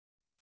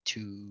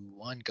2,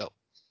 1, go.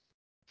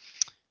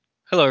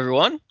 Hello,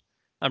 everyone.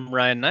 I'm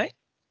Ryan Knight.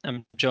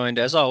 I'm joined,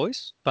 as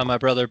always, by my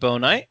brother Bo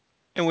Knight,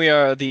 and we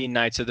are the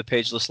Knights of the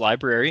Pageless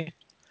Library.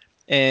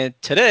 And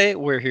today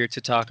we're here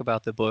to talk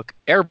about the book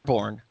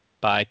Airborne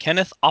by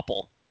Kenneth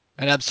Oppel.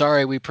 And I'm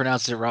sorry we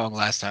pronounced it wrong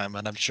last time,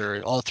 and I'm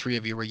sure all three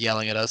of you were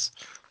yelling at us,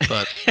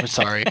 but we're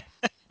sorry.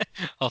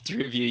 All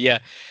three of you, yeah.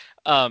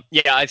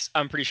 Yeah,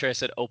 I'm pretty sure I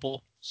said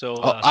Opal. So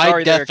Oh, I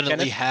sorry there,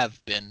 definitely Kenneth.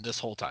 have been this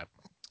whole time.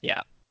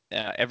 Yeah.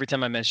 Every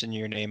time I mention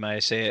your name, I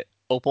say it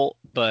Opal,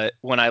 but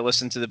when I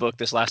listened to the book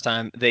this last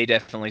time, they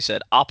definitely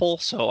said Opal,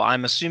 so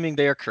I'm assuming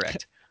they are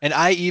correct. And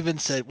I even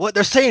said, what?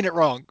 They're saying it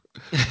wrong.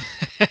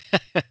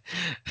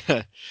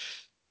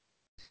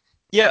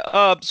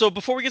 Yeah, so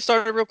before we get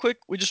started real quick,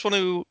 we just want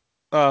to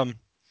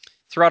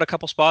throw out a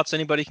couple spots.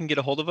 Anybody can get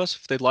a hold of us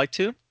if they'd like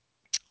to.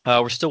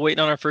 We're still waiting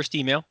on our first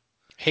email,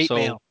 Hate so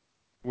mail.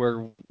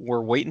 we're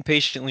waiting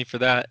patiently for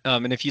that.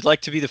 And if you'd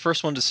like to be the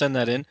first one to send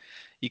that in,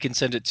 you can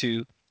send it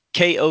to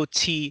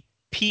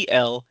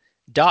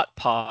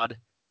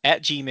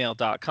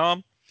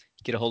kotpl.pod@gmail.com.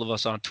 Get a hold of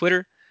us on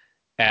Twitter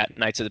at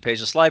Knights of the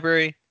Pageless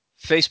Library,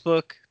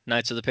 Facebook,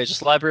 Knights of the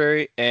Pageless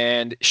Library,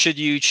 and should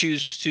you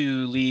choose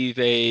to leave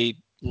a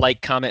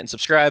like, comment, and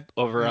subscribe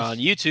over on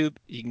Mm. YouTube,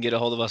 you can get a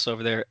hold of us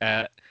over there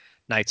at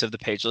Knights of the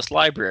Pageless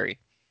Library.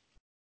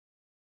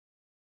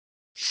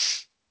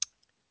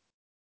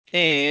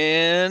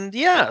 And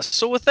yeah,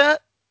 so with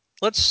that,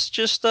 let's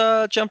just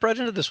jump right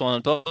into this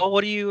one. But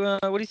what do you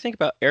think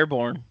about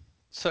Airborne?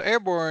 So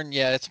Airborne,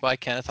 yeah, it's by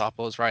Kenneth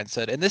Oppel, as Ryan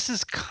said, and this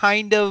is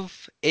kind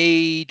of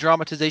a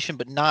dramatization,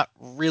 but not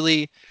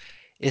really.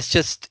 It's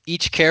just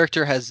each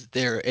character has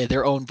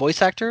their own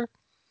voice actor. Yeah,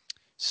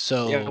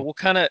 So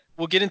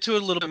we'll get into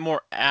it a little bit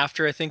more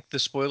after I think the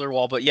spoiler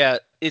wall. But yeah,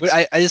 but it's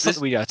I just something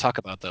this. we gotta talk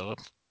about though.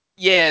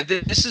 Yeah,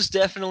 this is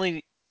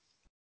definitely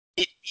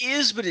it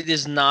is, but it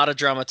is not a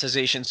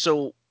dramatization.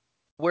 So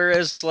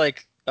whereas the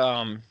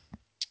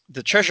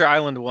Treasure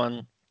Island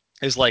one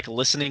is like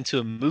listening to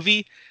a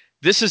movie,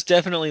 this is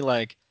definitely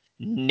like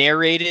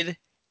narrated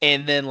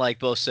and then like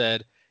both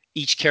said,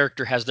 each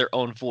character has their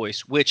own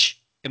voice,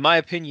 which in my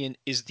opinion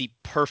is the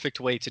perfect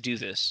way to do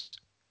this.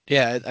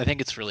 Yeah, I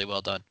think it's really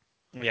well done.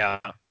 Yeah.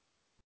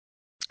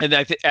 And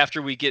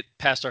after we get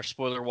past our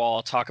spoiler wall,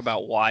 I'll talk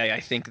about why I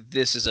think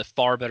this is a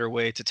far better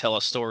way to tell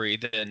a story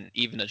than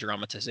even a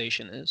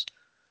dramatization is.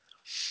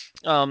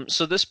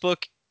 So this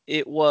book,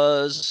 it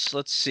was,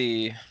 let's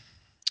see.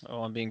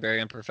 Oh, I'm being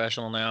very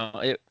unprofessional now.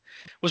 It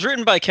was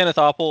written by Kenneth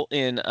Oppel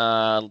in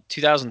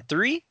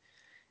 2003,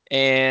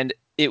 and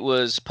it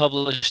was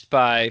published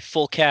by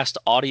Full Cast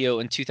Audio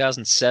in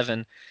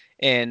 2007.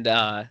 And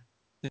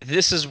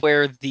this is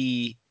where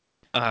the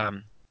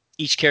um,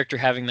 each character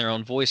having their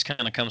own voice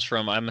kind of comes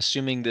from. I'm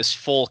assuming this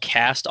Full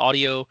Cast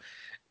Audio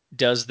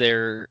does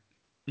their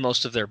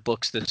most of their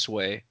books this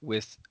way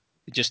with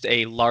just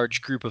a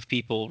large group of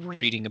people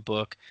reading a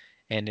book,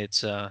 and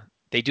it's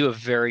they do a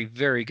very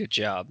good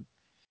job.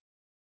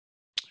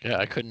 Yeah,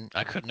 I couldn't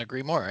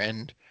agree more.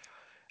 And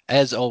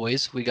as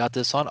always, we got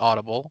this on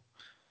Audible.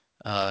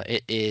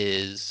 It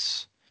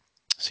is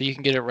so you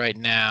can get it right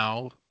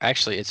now.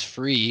 Actually, it's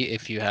free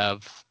if you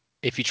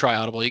try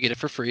Audible, you get it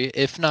for free.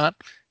 If not,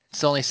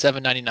 it's only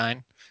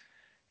 7.99.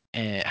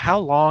 And how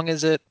long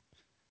is it?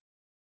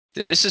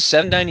 This is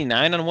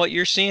 $7.99 on what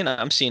you're seeing.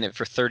 I'm seeing it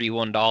for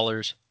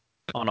 $31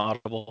 on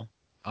Audible.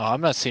 Oh, I'm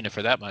not seeing it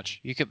for that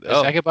much. I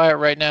Oh, could buy it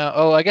right now.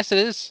 Oh, I guess it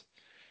is.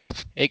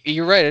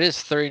 You're right, it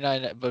is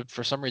 39, but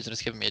for some reason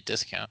it's giving me a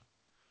discount.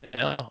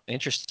 no,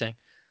 interesting.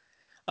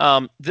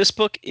 This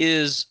book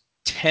is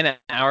 10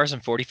 hours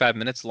and 45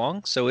 minutes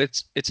long, so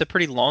it's a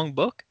pretty long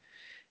book.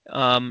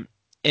 Um,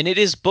 and it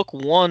is book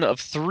one of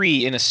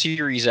three in a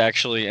series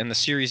actually, and the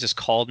series is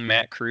called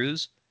Matt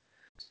Cruz.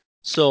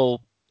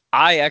 So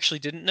I actually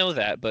didn't know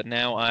that, but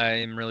now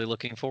I'm really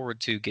looking forward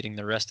to getting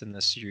the rest in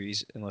this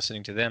series and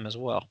listening to them as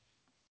well.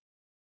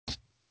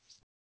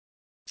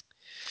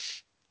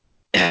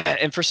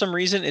 And for some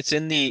reason, it's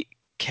in the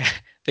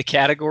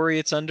category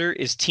it's under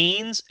is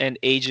teens and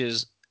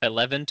ages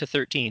 11 to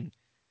 13,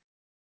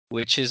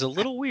 which is a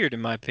little weird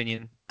in my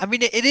opinion. I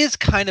mean, it is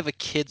kind of a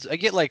kids. I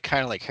get like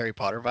kind of like Harry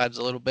Potter vibes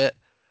a little bit,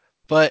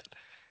 but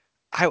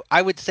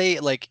I would say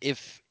like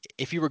if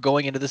you were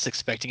going into this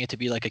expecting it to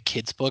be like a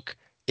kids book,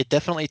 it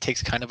definitely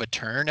takes kind of a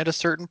turn at a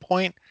certain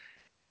point.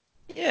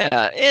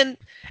 Yeah, and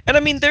I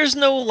mean, there's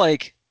no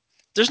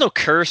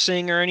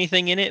cursing or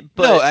anything in it, No,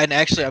 but and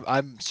actually,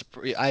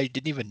 I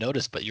didn't even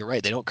notice, but you're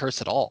right. They don't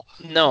curse at all.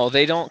 no,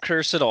 they don't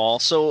curse at all.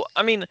 So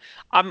I mean,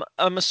 I'm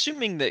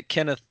assuming that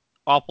Kenneth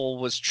Oppel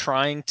was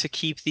trying to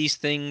keep these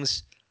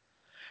things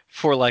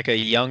for like a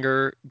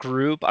younger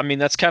group. I mean,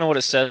 that's kind of what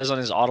it says on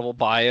his Audible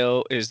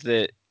bio is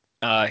that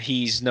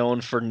he's known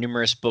for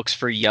numerous books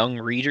for young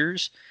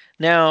readers.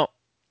 Now,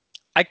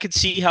 I could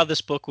see how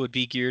this book would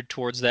be geared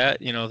towards that,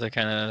 the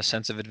kind of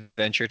sense of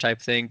adventure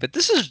type thing. But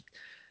this is,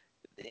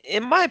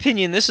 in my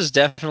opinion, this is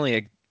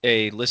definitely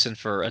a listen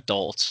for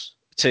adults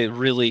to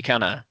really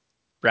kind of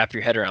wrap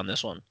your head around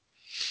this one.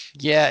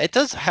 Yeah, it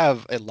does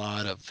have a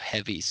lot of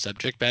heavy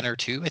subject matter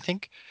too, I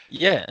think.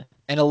 Yeah.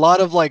 And a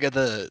lot of like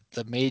the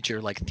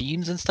major like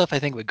themes and stuff I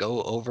think would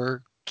go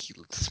over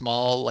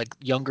small like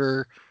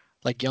younger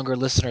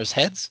listeners'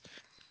 heads.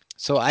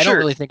 So I don't Sure.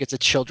 really think it's a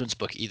children's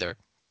book either.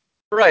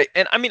 Right.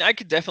 And I mean, I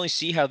could definitely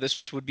see how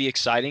this would be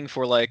exciting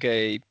for like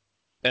a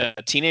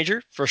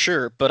teenager for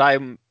sure, but I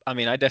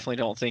mean, I definitely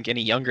don't think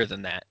any younger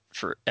than that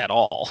for at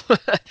all.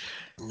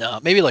 No,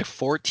 maybe like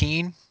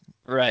 14.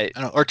 Right.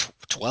 I don't or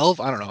 12.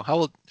 I don't know. How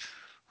old?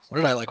 What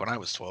did I like when I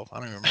was 12? I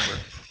don't even remember.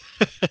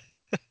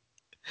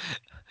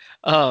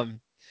 Um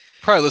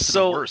Probably listened to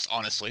so worse,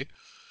 honestly.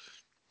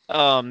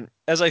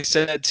 as I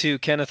said to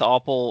Kenneth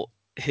Oppel,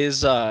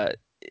 his uh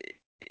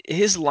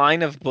his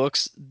line of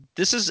books,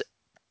 this is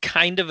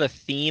kind of a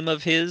theme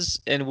of his,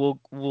 and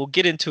we'll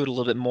get into it a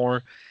little bit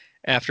more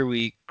after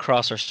we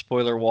cross our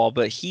spoiler wall,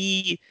 but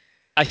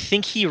I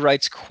think he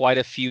writes quite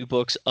a few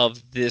books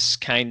of this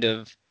kind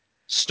of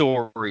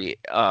story.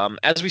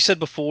 As we said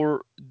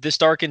before, This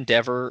Dark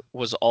Endeavor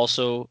was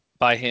also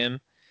by him,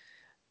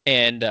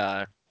 and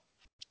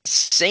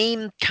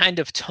same kind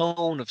of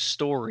tone of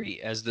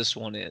story as this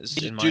one is,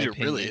 in my Dude, it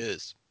really opinion.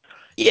 is.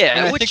 Yeah, And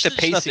I think which the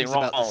there's nothing pacing's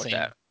about the wrong with same.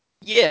 that.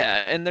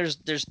 Yeah, and there's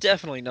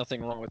definitely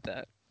nothing wrong with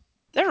that.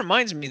 That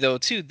reminds me though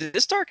too,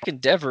 this Dark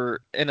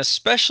Endeavor, and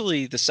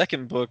especially the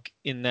second book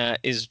in that,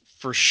 is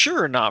for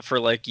sure not for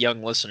like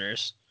young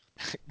listeners.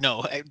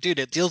 No, dude,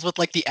 it deals with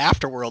like the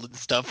afterworld and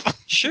stuff.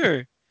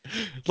 Sure.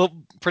 Well,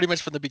 pretty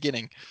much from the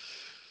beginning.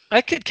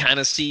 I could kind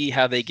of see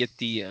how they get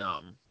the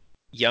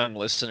young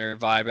listener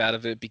vibe out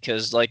of it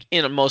because like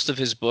in most of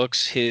his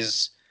books,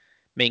 his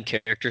main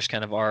characters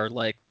kind of are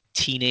like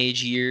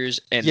teenage years,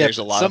 and Yeah, there's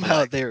a but lot of somehow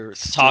like they're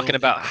talking still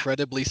about,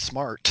 incredibly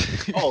smart.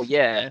 oh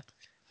yeah,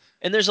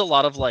 and there's a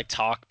lot of like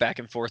talk back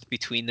and forth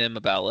between them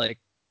about like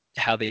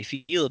how they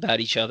feel about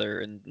each other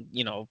and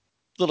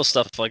little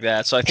stuff like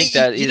that. So I think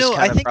that is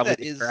I kind of think probably that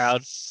the is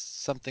crowd.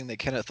 something that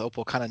Kenneth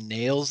Opel kind of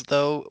nails,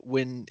 though,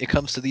 when it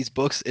comes to these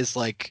books, is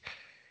like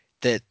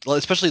that, well,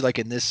 especially like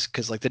in this,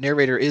 because like the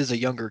narrator is a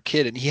younger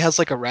kid and he has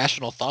like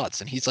irrational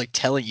thoughts and he's like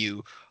telling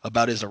you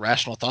about his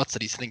irrational thoughts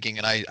that he's thinking.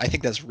 And I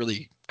think that's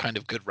really kind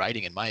of good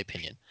writing, in my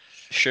opinion,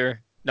 Sure.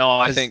 No,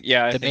 I because think,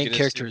 yeah, I the think main it is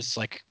character too. is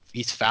like,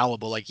 he's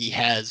fallible, like he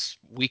has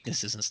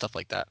weaknesses and stuff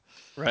like that.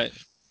 Right.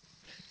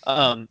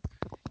 Um,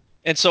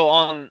 and so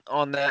on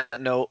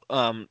that note,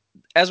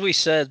 as we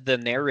said, the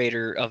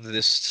narrator of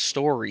this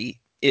story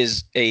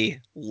is a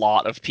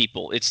lot of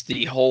people. It's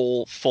the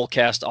whole full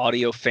cast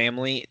audio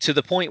family to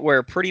the point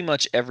where pretty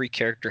much every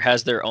character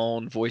has their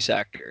own voice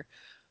actor.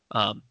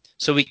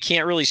 So we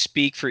can't really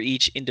speak for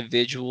each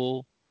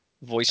individual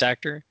voice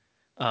actor.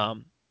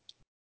 Um,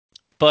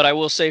 but I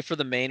will say for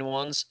the main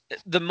ones,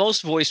 the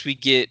most voice we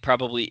get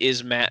probably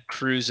is Matt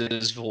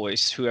Cruz's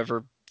voice,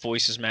 whoever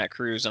voices Matt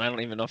Cruz. And I don't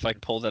even know if I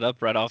can pull that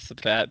up right off the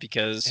bat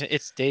because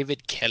It's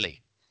David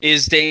Kelly.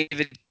 is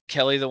David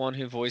Kelly the one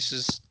who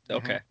voices? Hmm.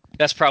 Okay.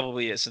 That's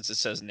probably it since it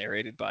says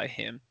narrated by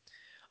him.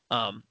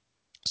 Um,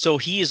 so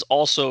he is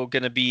also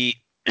going to be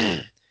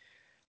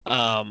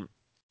um,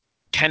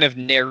 kind of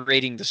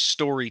narrating the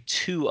story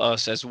to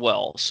us as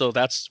well. So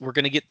that's we're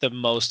going to get the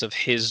most of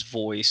his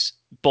voice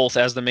both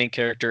as the main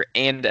character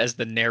and as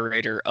the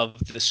narrator of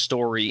the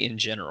story in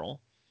general.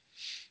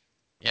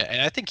 Yeah,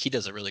 and I think he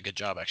does a really good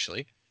job,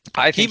 actually.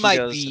 I He think he might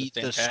does a be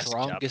the fantastic job.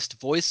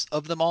 strongest voice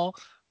of them all,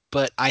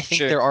 but I think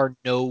Sure. there are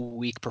no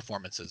weak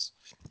performances.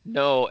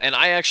 No, and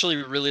I actually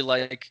really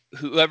like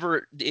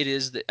whoever it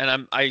is that,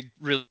 and I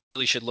really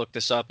should look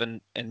this up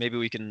and maybe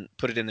we can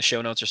put it in the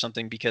show notes or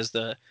something because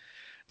the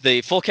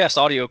full cast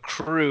audio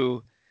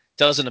crew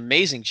does an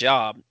amazing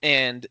job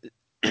and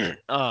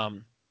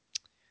um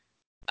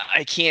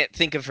I can't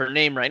think of her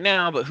name right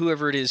now, but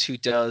whoever it is who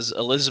does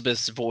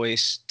Elizabeth's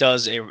voice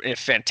does a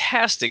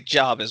fantastic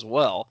job as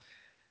well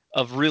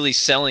of really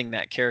selling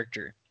that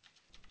character.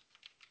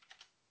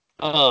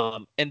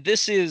 And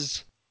this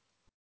is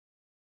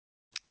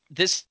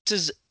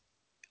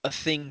a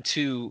thing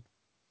too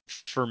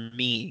for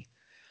me.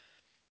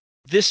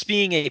 This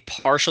being a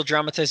partial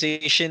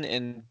dramatization,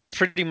 and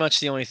pretty much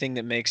the only thing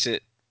that makes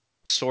it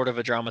sort of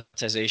a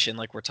dramatization,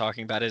 like we're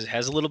talking about, is it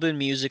has a little bit of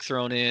music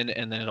thrown in,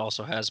 and then it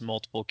also has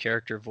multiple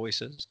character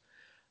voices.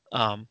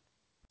 Um,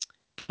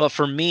 but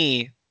for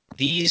me,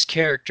 these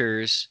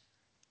characters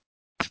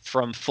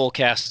from full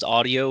cast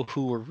audio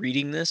who were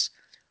reading this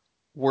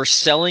were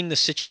selling the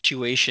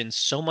situation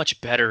so much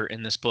better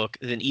in this book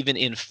than even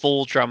in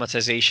full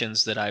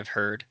dramatizations that I've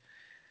heard.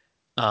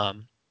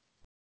 Um,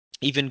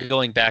 Even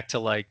going back to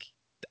like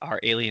our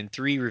Alien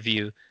 3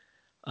 review.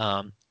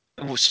 Um,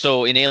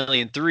 so in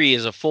Alien 3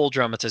 is a full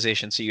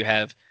dramatization. So you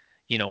have,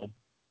 you know,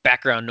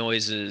 background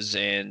noises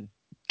and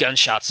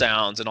gunshot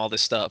sounds and all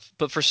this stuff.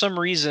 But for some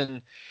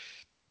reason,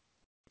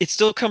 it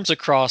still comes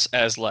across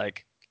as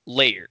like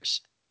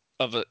layers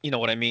of a, you know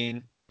what I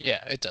mean?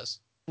 Yeah, it does.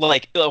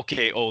 Like,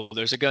 okay, oh,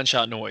 there's a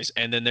gunshot noise,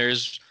 and then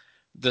there's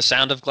the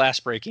sound of glass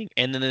breaking,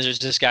 and then there's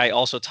this guy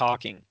also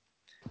talking.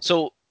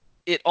 So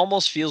it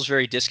almost feels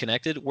very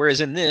disconnected. Whereas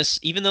in this,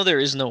 even though there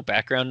is no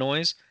background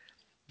noise,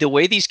 the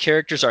way these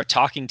characters are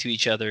talking to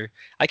each other,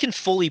 I can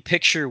fully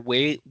picture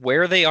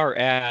where they are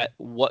at,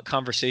 what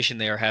conversation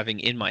they are having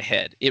in my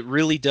head. It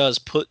really does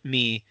put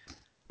me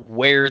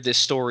where this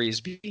story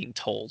is being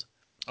told.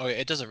 Oh yeah,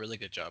 it does a really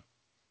good job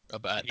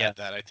about Yeah, at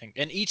that, I think.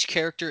 And each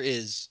character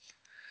is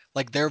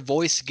like their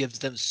voice gives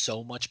them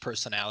so much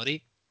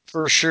personality.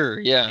 for sure.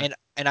 Yeah,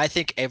 And I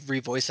think every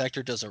voice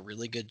actor does a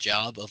really good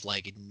job of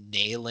like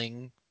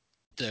nailing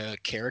the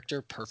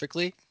character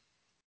perfectly.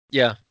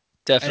 yeah,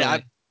 And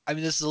definitely. I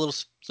mean this is a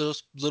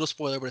little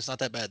spoiler, but it's not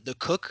that bad. The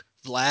cook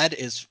Vlad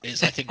is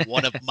I think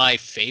one of my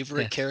favorite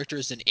Yeah,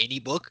 characters in any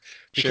book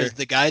because sure.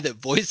 the guy that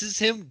voices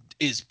him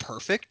is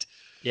perfect.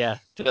 Yeah,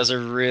 does a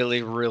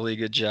really, really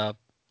good job.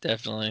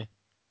 Definitely.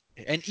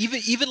 And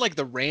even like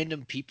the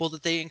random people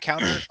that they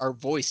encounter are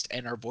voiced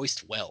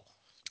well.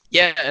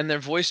 Yeah, and they're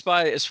voiced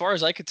by, as far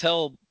as I could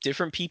tell,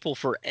 different people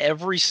for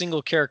every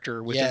single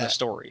character within the Yeah,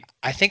 story.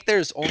 I think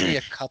there's only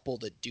a couple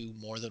that do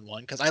more than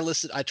one because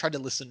I tried to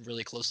listen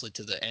really closely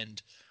to the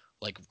end,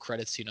 like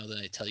credits. Then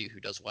they tell you who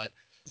does what.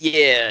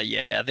 Yeah,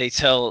 yeah, they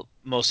tell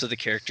most of the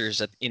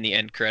characters in the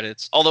end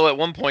credits. Although at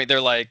one point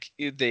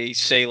they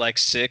say like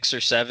 6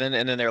 or 7,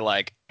 and then they're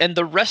like, and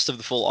the rest of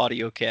the full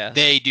audio cast.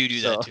 They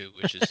do that So too,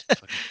 which is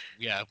fucking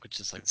yeah, which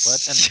is like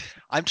what? And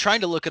I'm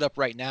trying to look it up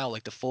right now,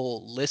 like the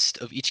full list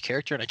of each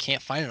character, and I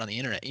can't find it on the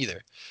internet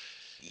either.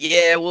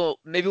 yeah, well,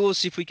 maybe we'll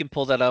see if we can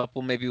pull that up.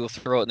 Well, maybe we'll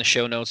throw it in the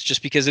show notes,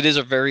 just because it is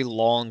a very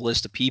long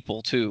list of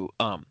people too.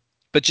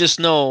 But just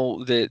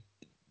know that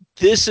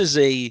this is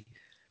a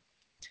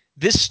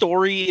this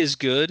story is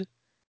good,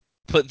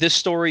 but this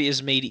story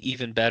is made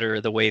even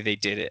better the way they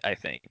did it. I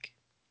think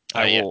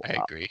Oh I yeah, will. I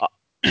agree.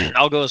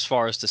 I'll go as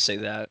far as to say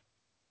that.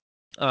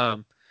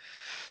 Um,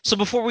 so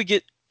before we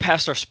get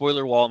past our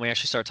spoiler wall and we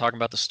actually start talking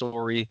about the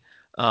story,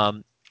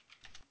 um,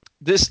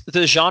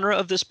 the genre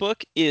of this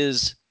book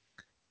is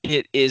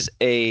it is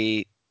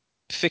a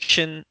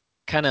fiction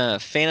kind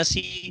of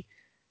fantasy,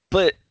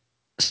 but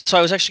so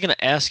I was actually going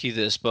to ask you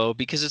this, Bo,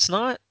 because it's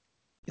not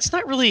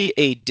really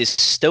a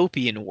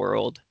dystopian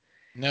world.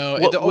 No,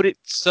 What would it?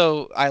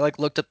 so I like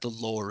looked up the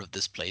lore of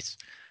this place,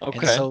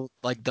 and Okay. so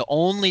like the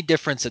only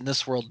difference in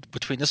this world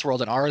between this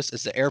world and ours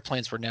is the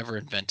airplanes were never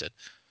invented.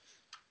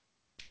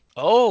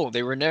 Oh,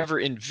 they were never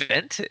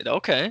invented.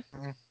 Okay.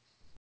 Mm.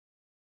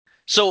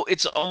 So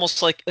it's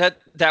almost like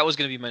that. That was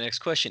going to be my next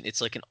question.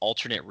 It's like an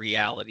alternate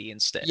reality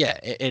instead. Yeah,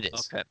 it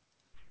is. Okay,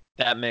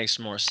 that makes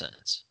more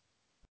sense.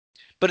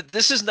 But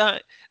this is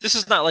not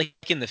like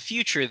in the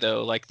future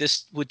though. Like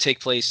this would take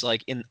place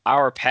like in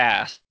our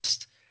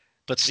past,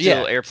 but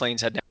Yeah. still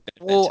airplanes had never been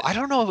Well, I invented.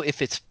 don't know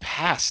if it's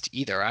past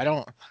either. I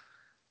don't.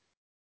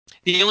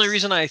 The only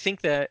reason I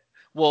think that,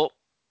 well,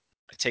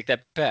 I take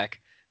that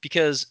back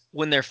because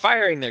when they're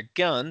firing their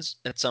guns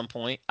at some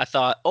point, I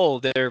thought, oh,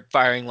 they're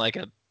firing like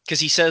a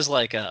because he says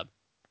like a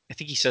I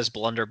think he says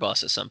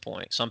blunderbuss at some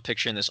point. So I'm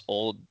picturing this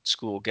old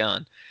school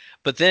gun.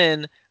 But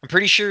then I'm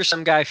pretty sure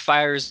some guy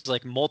fires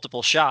like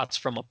multiple shots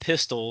from a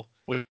pistol,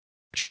 which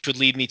would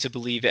lead me to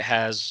believe it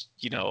has,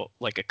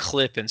 like a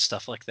clip and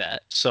stuff like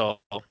that. So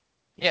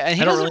Yeah, and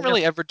he I don't doesn't really know.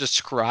 really ever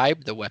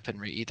describe the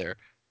weaponry either.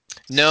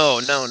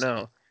 No, no,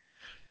 no.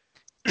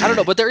 I don't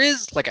know, but there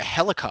is like a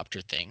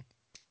helicopter thing.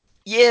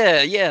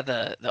 Yeah, yeah,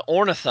 the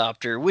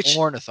ornithopter,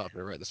 which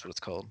Ornithopter, right? That's what it's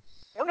called.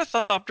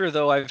 Ornithopter,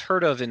 though, I've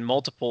heard of in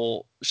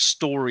multiple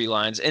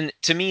storylines, and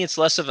to me, it's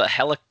less of a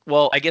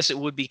Well, I guess it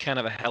would be kind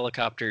of a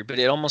helicopter, but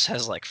it almost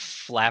has like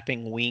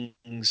flapping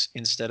wings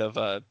instead of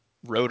a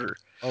rotor.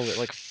 Oh, it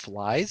like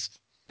flies?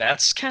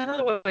 That's kind of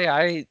the way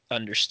I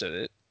understood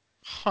it.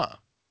 Huh.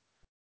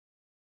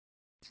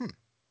 Hmm.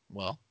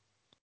 Well,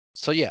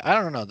 so yeah, I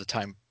don't know the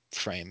time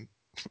frame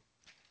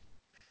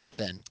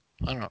then.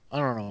 I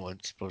don't know what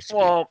it's supposed to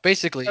be. Well,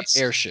 Basically, that's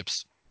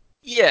airships.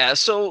 yeah.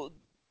 So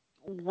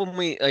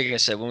like I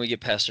said, when we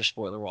get past our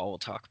spoiler wall, we'll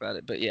talk about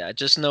it. But yeah,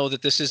 just know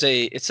that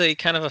it's a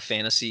kind of a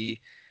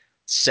fantasy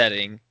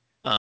setting.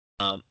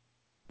 Um,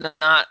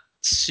 not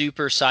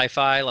super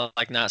sci-fi,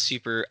 like not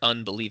super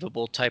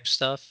unbelievable type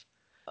stuff.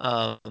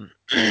 Um,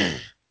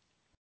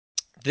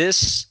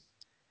 this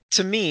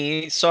to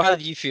me, so how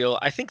do you feel?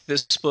 I think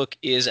this book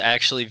is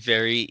actually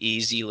very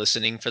easy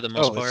listening for the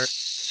most Oh, it's part.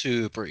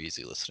 super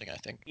easy listening, I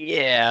think.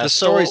 Yeah, The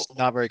so story's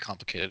not very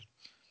complicated.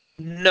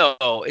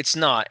 no, it's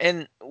not.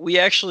 And we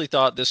actually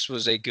thought this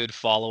was a good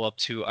follow-up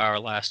to our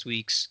last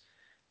week's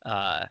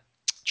uh,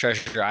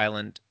 Treasure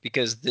Island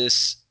because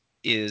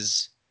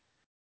is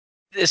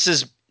this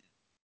is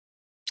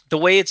the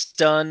way it's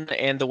done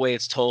and the way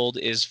it's told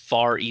is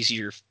far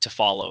easier to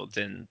follow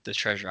than the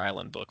Treasure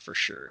Island book for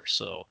sure.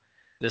 So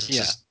this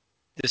Yeah. is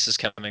this is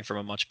coming from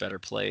a much better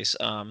place.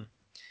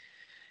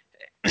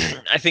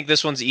 I think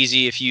this one's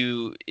easy if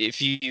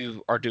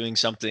you are doing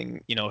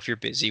something, if you're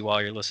busy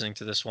while you're listening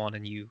to this one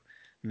and you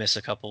miss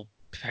a couple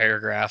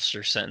paragraphs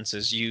or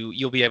sentences,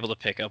 you'll be able to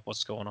pick up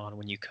what's going on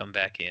when you come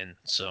back in.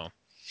 So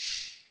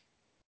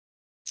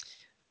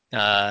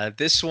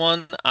this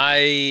one,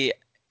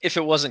 if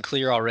it wasn't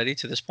clear already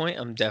to this point,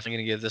 I'm definitely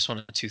going to give this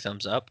one a 2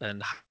 thumbs up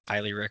and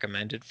highly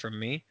recommended from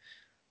me.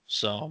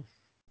 So,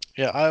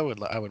 Yeah, I would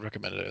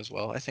recommend it as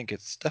well. I think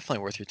it's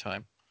definitely worth your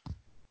time.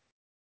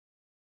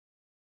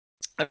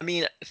 I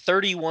mean,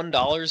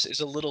 $31 is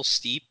a little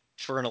steep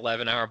for an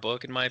 11-hour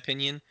book, in my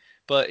opinion.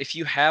 But if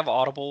you have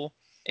Audible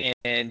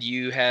and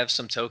you have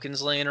some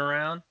tokens laying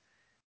around,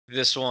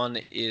 this one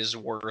is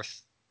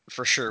worth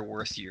for sure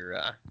worth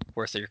your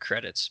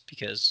credits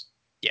because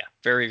yeah,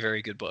 very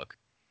very good book,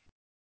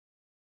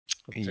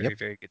 a Yep. very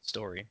very good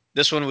story.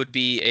 This one would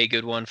be a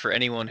good one for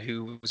anyone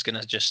who was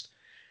gonna just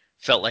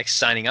felt like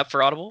signing up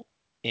for Audible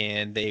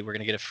and they were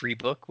gonna get a free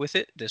book with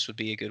it. This would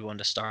be a good one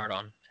to start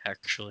on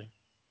actually.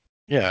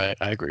 Yeah,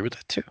 I agree with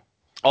that too.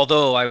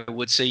 Although I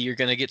would say you're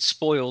going to get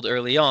spoiled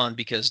early on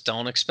because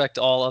don't expect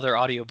all other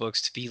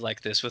audiobooks to be like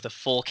this with a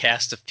full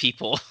cast of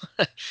people.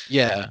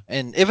 Yeah,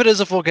 and if it is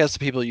a full cast of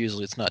people,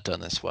 usually it's not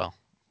done this well.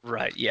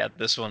 Right. Yeah,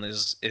 this one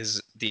is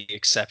the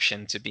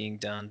exception to being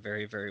done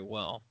very very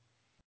well.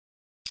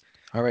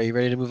 All right, you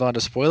ready to move on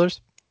to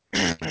spoilers?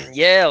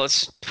 Yeah,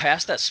 let's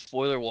pass that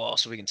spoiler wall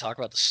so we can talk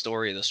about the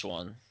story of this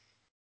one.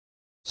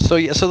 So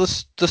yeah, so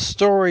the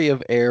story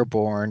of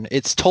Airborne,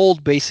 it's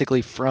told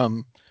basically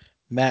from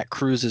Matt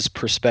Cruz's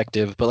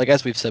perspective, but like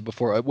as we've said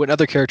before, when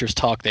other characters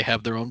talk, they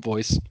have their own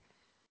voice.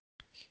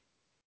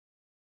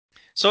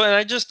 So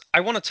and I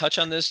want to touch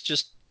on this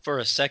just for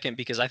a second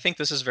because I think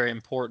this is very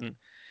important.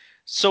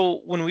 So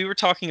when we were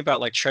talking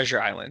about like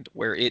Treasure Island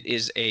where it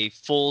is a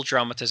full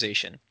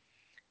dramatization,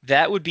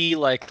 that would be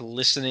like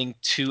listening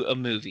to a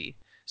movie.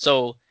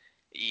 So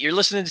you're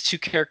listening to two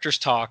characters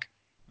talk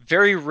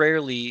very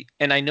rarely,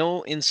 and I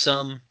know in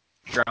some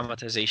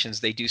dramatizations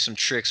they do some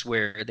tricks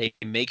where they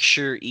make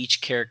sure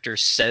each character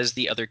says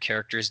the other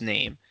character's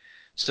name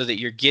so that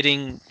you're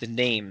getting the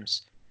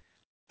names,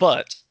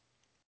 but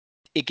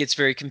it gets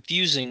very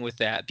confusing with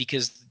that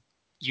because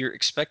you're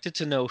expected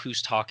to know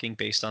who's talking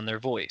based on their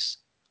voice.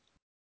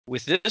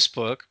 With this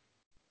book,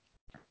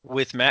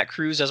 with Matt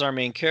Cruz as our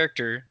main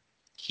character,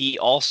 he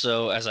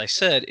also, as I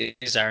said,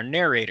 is our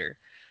narrator.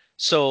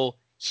 So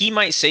he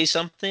might say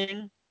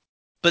something,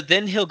 but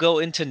then he'll go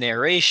into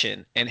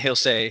narration and he'll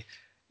say,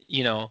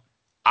 you know,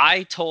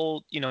 I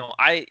told,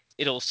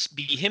 it'll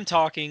be him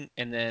talking,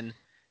 and then,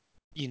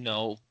 you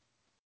know,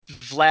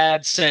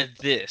 Vlad said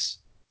this,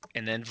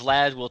 and then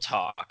Vlad will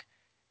talk,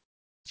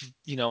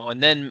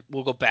 and then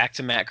we'll go back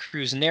to Matt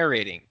Cruz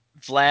narrating.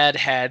 Vlad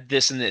had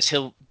this and this.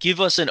 He'll give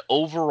us an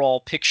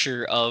overall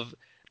picture of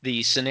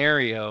the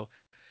scenario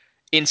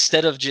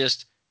instead of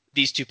just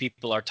these two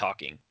people are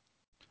talking.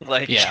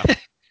 Like Yeah.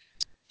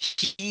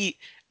 he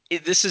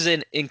this is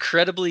an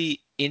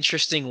incredibly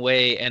interesting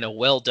way and a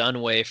well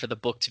done way for the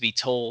book to be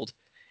told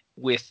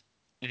with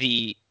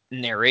the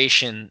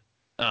narration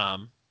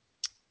um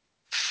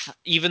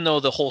even though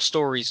the whole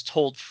story is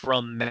told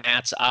from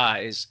Matt's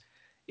eyes,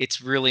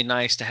 it's really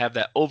nice to have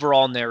that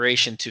overall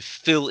narration to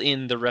fill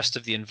in the rest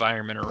of the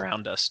environment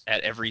around us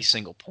at every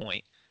single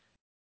point.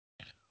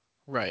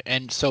 Right.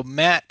 And so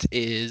Matt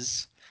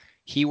is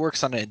he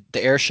works on the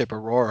airship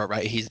Aurora,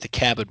 right? He's the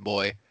cabin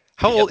boy.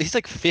 How Yep. old? He's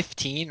like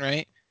 15,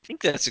 right? I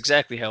think that's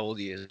exactly how old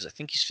he is. I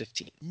think he's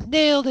 15.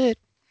 Nailed it.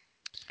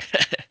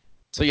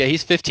 So yeah,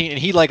 he's 15 and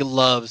he like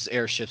loves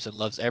airships and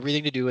loves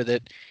everything to do with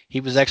it.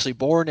 He was actually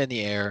born in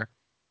the air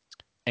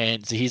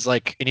and so he's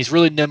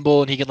really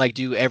nimble and he can like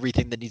do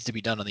everything that needs to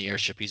be done on the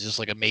airship. He's just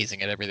like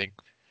amazing at everything.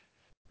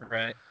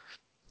 Right.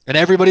 And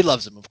everybody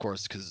loves him, of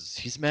course, cuz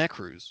he's Matt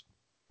Cruz.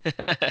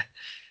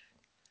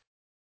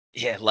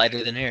 Yeah,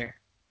 lighter than air.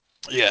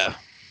 Yeah.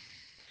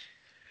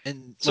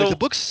 And like the So,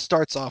 book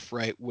starts off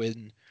right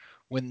when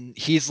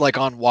he's like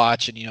on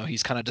watch and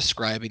he's kind of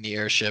describing the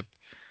airship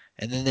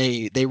and then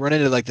they run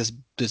into like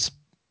this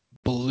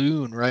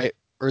balloon, right?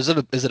 Or is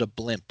it a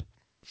blimp?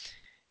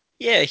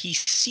 yeah, he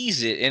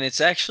sees it, and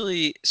it's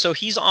actually so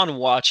he's on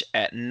watch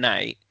at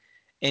night,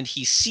 and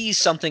he sees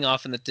something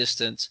off in the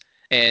distance,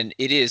 and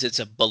it's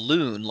a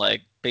balloon,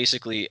 like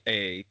basically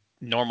a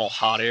normal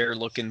hot air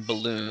looking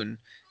balloon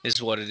is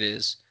what it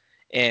is,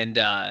 and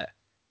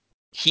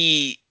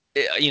he,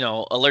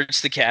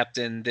 alerts the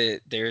captain that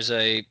there's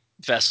a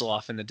vessel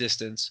off in the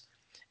distance,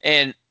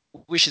 and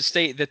we should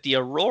state that the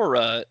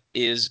Aurora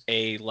is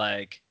a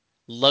like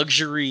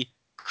luxury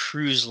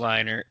cruise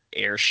liner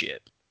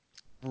airship.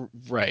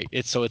 Right.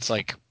 It's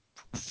like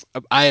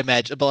I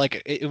imagine, but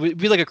like it would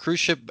be like a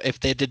cruise ship if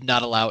they did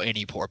not allow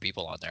any poor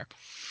people on there.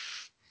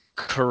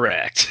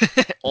 Correct.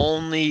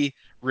 Only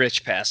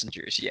rich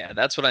passengers. Yeah,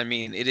 that's what I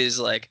mean. It is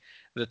like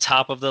the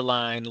top of the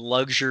line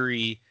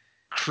luxury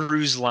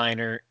cruise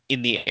liner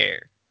in the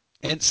air.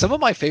 And some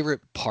of my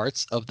favorite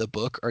parts of the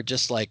book are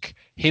just like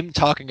him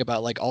talking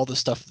about like all the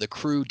stuff the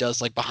crew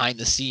does like behind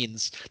the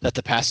scenes that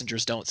the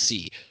passengers don't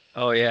see.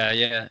 Oh yeah,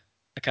 yeah.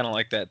 I kind of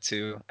like that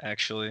too,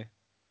 actually.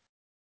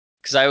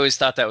 Because I always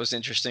thought that was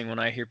interesting when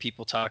I hear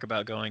people talk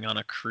about going on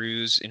a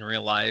cruise in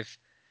real life.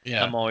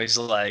 Yeah. I'm always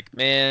like,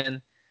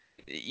 man,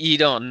 you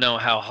don't know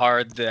how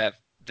hard that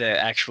the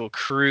actual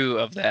crew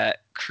of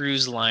that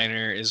cruise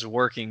liner is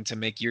working to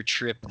make your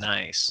trip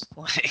nice.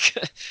 Like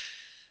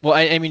Well,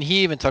 I mean,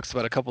 he even talks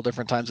about a couple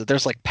different times that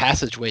there's like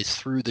passageways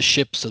through the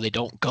ship, so they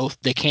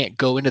can't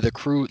go into the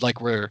crew, like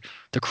where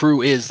the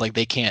crew is, like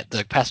the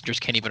passengers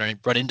can't even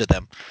run into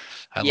them.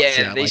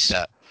 Yeah, I like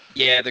that.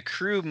 yeah, the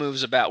crew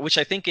moves about, which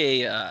I think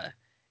a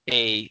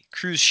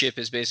cruise ship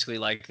is basically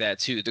like that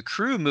too. The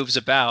crew moves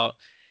about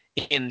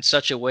in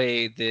such a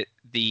way that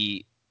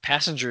the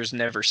passengers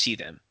never see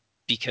them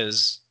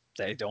because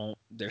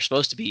they're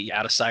supposed to be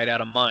out of sight, out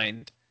of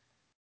mind.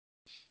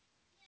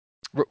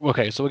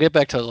 Okay, so we'll get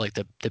back to like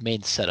the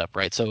main setup,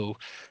 right? So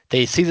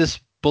they see this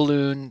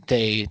balloon,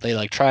 they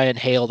like try and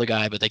hail the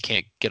guy, but they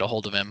can't get a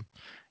hold of him,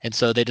 and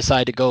so they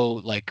decide to go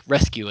like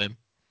rescue him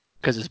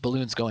because his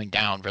balloon's going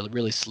down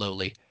really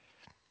slowly.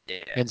 Yeah.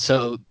 And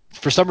so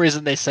for some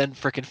reason they send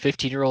freaking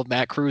 15-year-old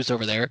Matt Cruz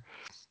over there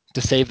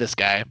to save this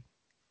guy.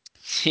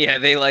 Yeah,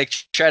 they like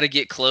try to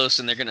get close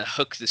and they're gonna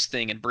hook this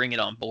thing and bring it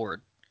on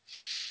board.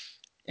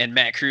 And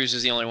Matt Cruz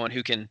is the only one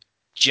who can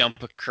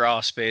jump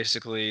across.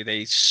 Basically,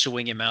 they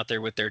swing him out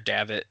there with their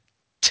davit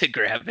to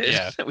grab it,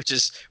 Yeah. which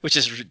is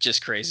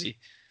just crazy.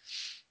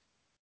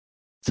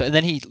 So and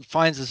then he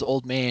finds this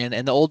old man,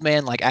 and the old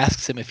man like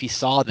asks him if he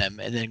saw them,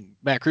 and then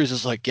Matt Cruz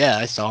is like, "Yeah,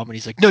 I saw him," and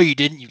he's like, "No, you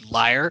didn't, you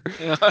liar."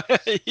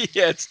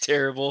 Yeah, it's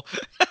terrible.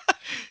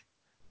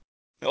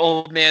 The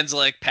old man's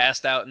like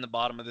passed out in the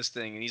bottom of this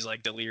thing, and he's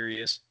like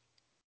delirious.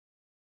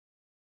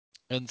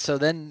 And so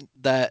then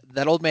that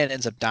old man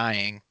ends up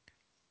dying.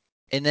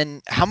 And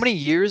then how many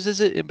years is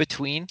it in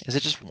between? Is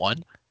it just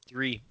one?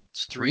 Three.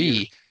 It's 3 years. Three.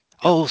 Yep.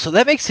 Oh, so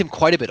that makes him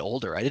quite a bit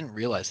older. I didn't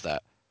realize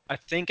that. I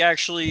think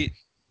actually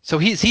So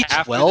he after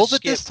the 12 at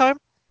skip, this time?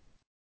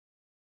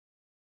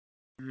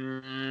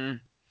 mm,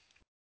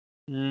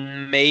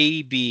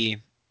 maybe.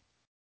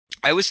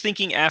 I was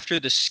thinking after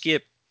the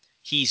skip,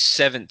 he's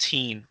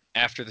 17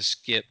 after the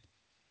skip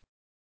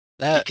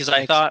That because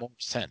makes more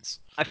sense.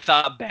 I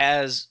thought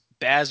Baz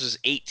was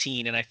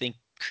 18, and I think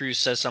Cruz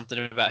says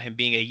something about him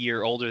being a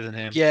year older than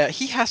him. Yeah,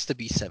 he has to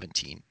be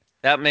 17.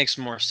 That makes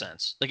more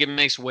sense. Like it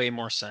makes way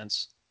more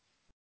sense,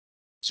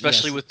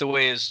 especially Yes. with the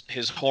way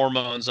his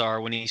hormones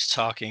are when he's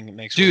talking. It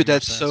makes way Dude, more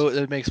sense.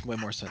 that makes way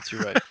more sense.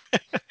 You're right.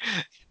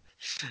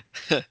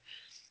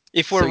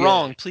 If So we're yeah,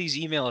 wrong, please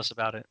email us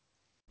about it.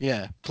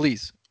 yeah,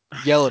 please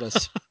yell at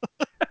us.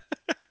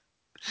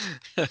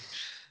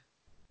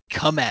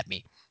 Come at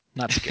me.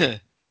 Not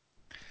scared.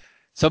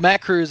 So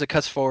Matt Cruz, it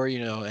cuts forward,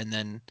 and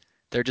then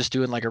they're just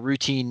doing like a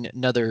routine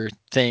another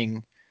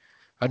thing,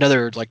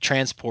 another like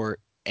transport,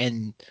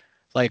 and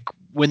like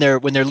when they're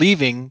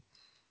leaving,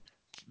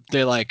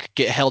 they like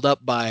get held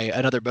up by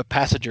another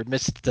passenger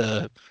missed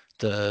the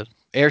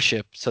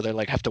airship, so they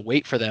like have to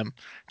wait for them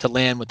to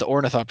land with the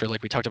ornithopter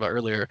like we talked about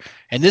earlier.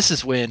 And this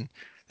is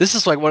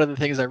like one of the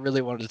things I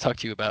really wanted to talk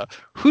to you about.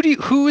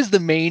 Who is the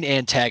main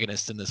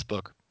antagonist in this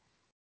book?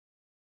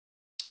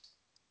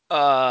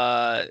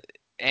 uh,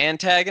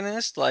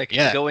 Antagonist, like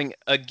Yeah. going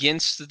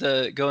against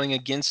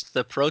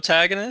the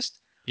protagonist.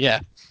 Yeah.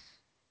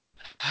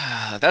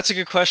 That's a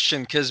good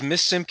question because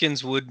Miss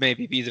Simpkins would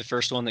maybe be the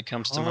first one that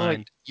comes to Oh,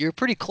 mind. you're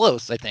pretty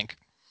close, I think.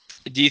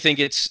 Do you think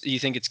it's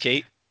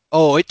Kate?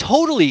 Oh, it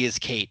totally is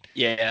Kate.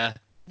 Yeah.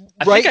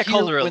 Right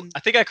here when I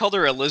think I called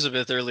her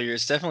Elizabeth earlier.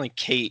 It's definitely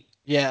Kate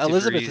Yeah,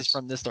 Elizabeth is DeVries.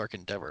 from this Dark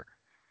Endeavor.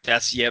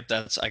 That's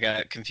I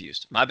got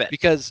confused. My bad.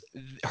 Because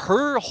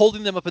her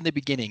holding them up in the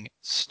beginning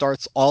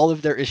starts all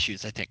of their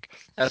issues, I think.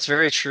 That's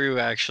very true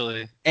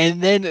actually.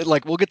 And then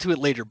like we'll get to it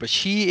later, but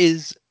she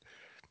is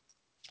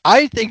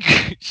I think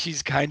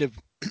she's kind of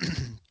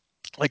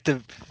like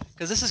the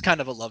because this is kind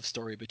of a love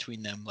story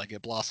between them, like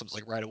it blossoms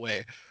like right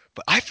away.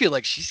 But I feel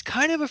like she's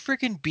kind of a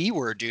freaking B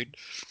word, dude.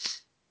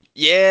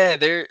 Yeah,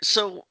 there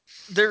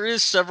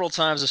is several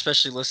times,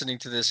 especially listening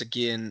to this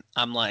again,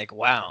 I'm like,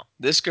 wow,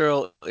 this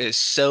girl is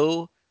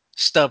so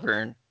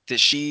stubborn that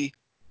she's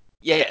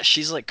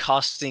like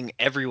costing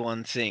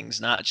everyone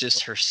things, not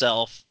just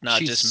herself,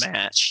 not just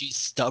Matt. She's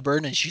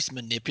stubborn and she's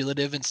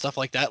manipulative and stuff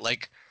like that.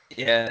 Like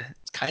Yeah.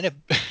 it's kind of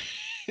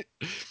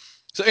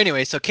so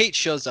anyway, so Kate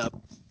shows up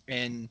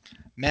and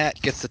Matt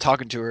gets to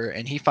talking to her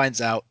and he finds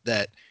out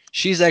that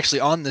she's actually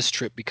on this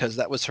trip because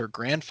that was her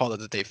grandfather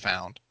that they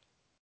found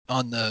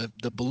on the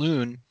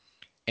balloon,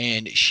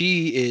 and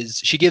she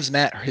gives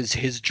Matt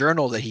his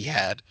journal that he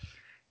had,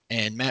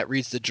 and Matt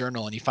reads the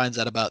journal and he finds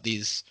out about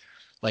these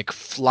like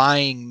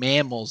flying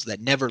mammals that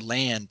never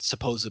land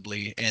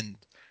supposedly, and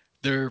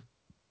they're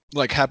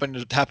like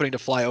happening to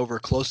fly over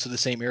close to the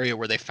same area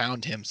where they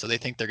found him, so they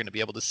think they're going to be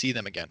able to see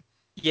them again.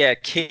 Yeah,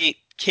 Kate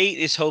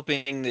is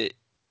hoping that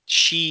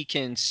she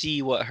can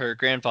see what her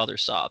grandfather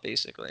saw,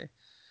 basically.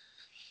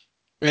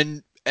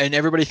 And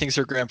everybody thinks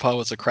her grandpa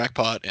was a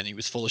crackpot and he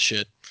was full of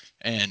shit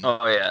and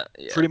Oh yeah,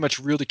 yeah. pretty much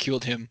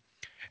ridiculed him.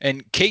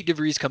 And Kate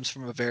DeVries comes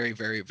from a very,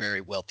 very,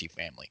 very wealthy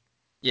family.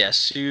 Yeah,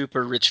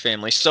 super rich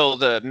family. So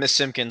the Miss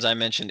Simpkins I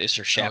mentioned is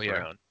her Oh yeah,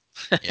 chaperone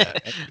yeah.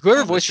 And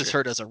whoever on this voices trip.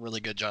 her does a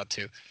really good job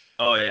too.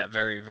 Oh yeah,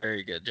 very,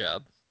 very good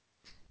job.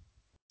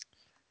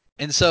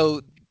 And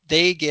so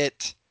they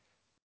get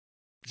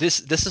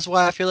this is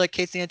why I feel like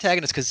Kate's the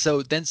antagonist, because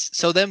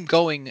so them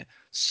going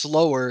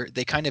slower,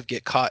 they kind of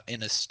get caught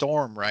in a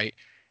storm, right?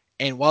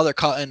 And while they're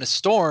caught in a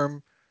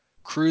storm,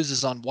 Cruz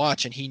is on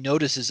watch and he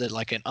notices it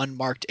like an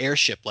unmarked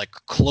airship like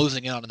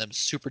closing in on them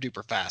super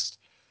duper fast.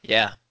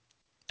 Yeah,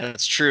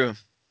 that's true.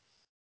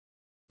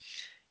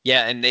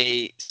 Yeah, and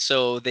they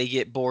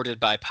get boarded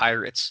by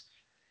pirates.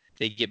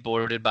 They get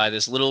boarded by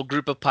this little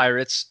group of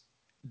pirates,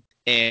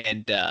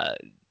 and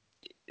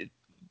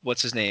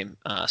what's his name?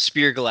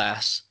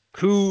 Spearglass.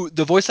 Who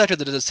the voice actor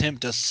that does him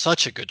does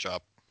such a good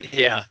job.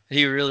 Yeah,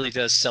 he really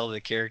does sell the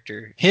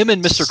character. Him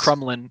and Mr.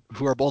 Crumlin,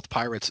 who are both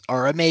pirates,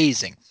 are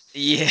amazing.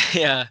 Yeah,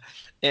 yeah.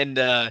 And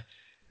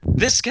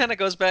this kind of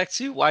goes back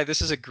to why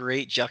this is a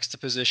great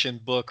juxtaposition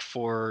book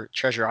for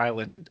Treasure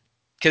Island.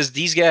 Because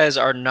these guys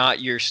are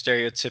not your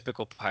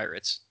stereotypical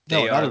pirates.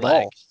 No, They not are at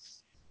all. like,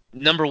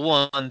 number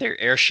one, they're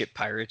airship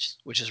pirates,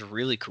 which is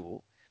really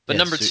cool. But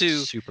Yeah, number two,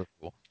 super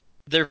cool.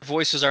 their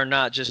voices are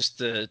not just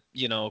the,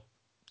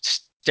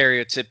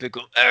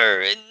 stereotypical,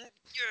 and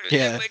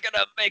Yeah, we're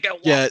gonna make it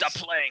walk yeah, the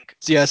plank.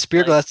 yeah. Like,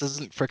 Spearglass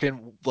doesn't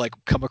freaking like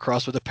come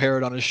across with a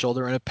parrot on his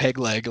shoulder and a peg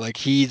leg. Like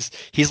he's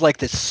like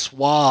this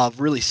suave,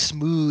 really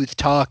smooth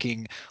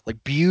talking,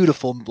 like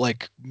beautiful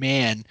like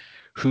man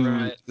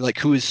right,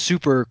 who is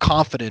super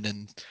confident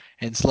and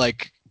it's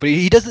like, but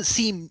he doesn't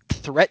seem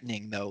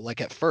threatening though,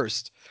 like at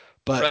first.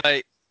 But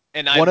right.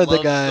 And one of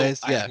the guys,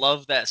 I yeah,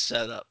 love that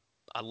setup.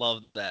 I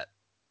love that.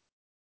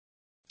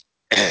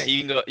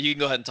 You can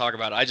go ahead and talk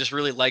about it. I just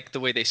really like the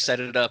way they set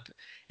it up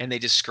and they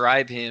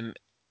describe him,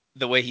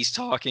 the way he's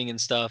talking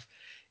and stuff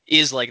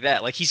is like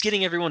that. Like he's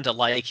getting everyone to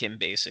like him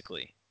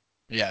basically.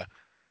 yeah.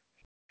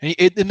 And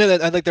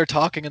then like they're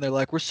talking and they're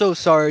like, "We're so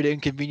sorry to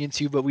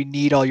inconvenience you, but we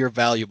need all your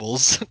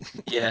valuables."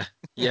 Yeah.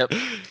 Yep.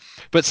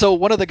 But so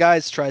one of the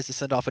guys tries to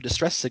send off a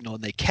distress signal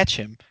and they catch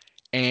him,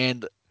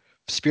 and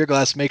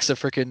Spearglass makes a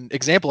freaking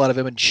example out of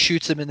him and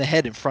shoots him in the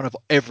head in front of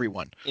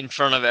everyone. In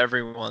front of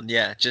everyone.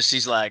 Yeah. Just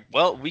he's like,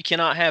 "Well, we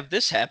cannot have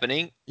this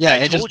happening. Yeah, I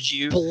and just told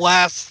you."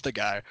 blasts the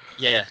guy.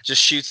 Yeah,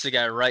 just shoots the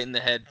guy right in the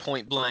head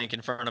point blank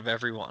in front of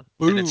everyone.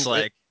 And it's Boom.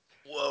 like,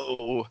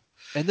 "Whoa."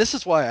 And this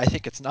is why I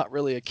think it's not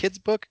really a kid's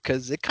book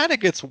because it kind of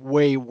gets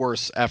way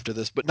worse after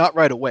this, but not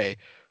right away.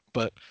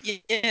 But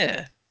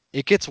Yeah.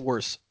 it gets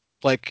worse.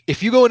 Like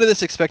if you go into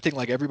this expecting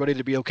like everybody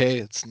to be okay,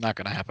 it's not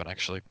gonna happen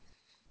actually.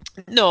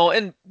 No,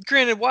 and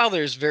granted, while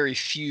there's very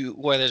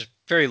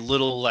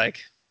little like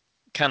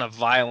kind of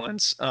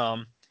violence,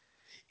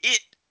 it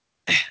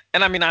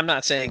and I mean I'm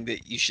not saying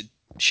that you should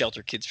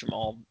shelter kids from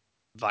all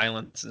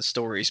violence and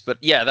stories, but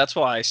yeah, that's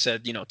why I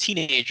said,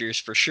 teenagers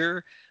for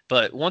sure,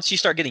 but once you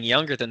start getting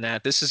younger than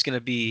that, this is going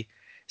to be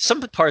some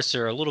parts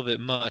are a little bit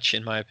much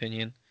in my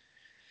opinion.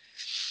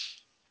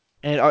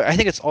 And I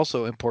think it's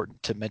also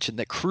important to mention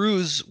that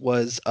Cruz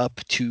was up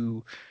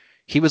to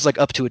he was like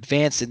up to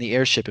advance in the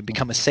airship and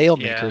become a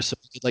sailmaker Yeah. so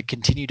he could like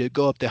continue to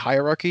go up the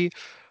hierarchy.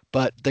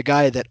 But the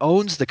guy that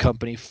owns the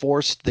company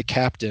forced the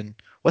captain.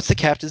 What's the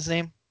captain's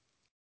name?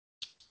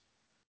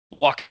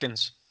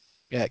 Watkins,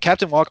 Yeah,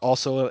 Captain Walk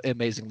also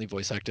amazingly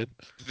voice acted.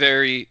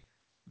 very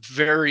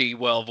very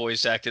well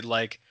voice acted.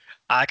 Like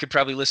I could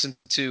probably listen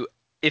to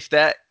if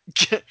that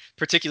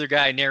particular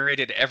guy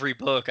narrated every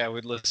book, I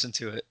would listen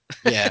to it.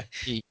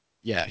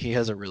 Yeah, he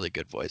has a really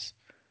good voice.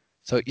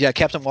 So yeah,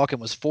 Captain Walken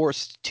was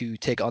forced to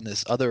take on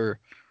this other.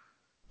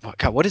 Oh,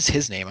 God, what is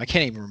his name? I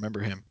can't even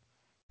remember him.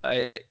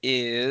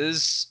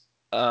 Is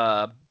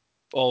uh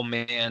oh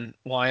man,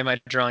 why am I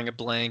drawing a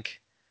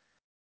blank?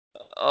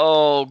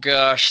 Oh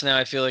gosh, now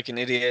I feel like an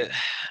idiot.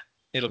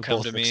 It'll We come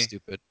both to look me.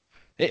 stupid.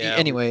 Yeah,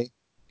 Anyway,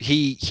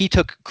 he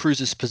took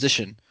Cruz's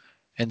position,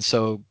 and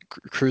so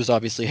Cruz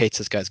obviously hates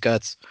this guy's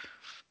guts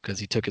because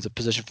he took his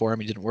position for him.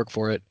 He didn't work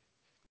for it.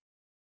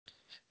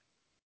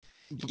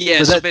 yeah.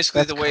 But So basically,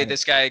 that's the way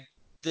kind of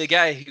the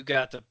guy who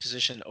got the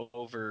position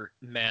over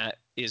Matt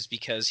is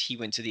because he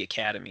went to the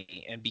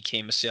academy and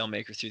became a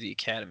sailmaker through the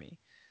academy.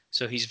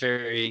 So he's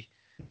very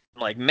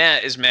like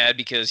Matt is mad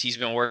because he's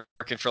been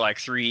working for like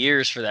 3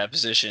 years for that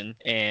position,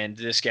 and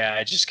this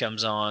guy just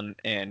comes on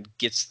and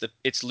gets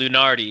it's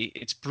Lunardi,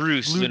 it's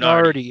Bruce Lunardi,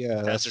 Lunardi. Yeah,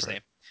 that's that's his right.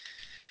 name.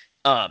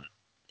 Um,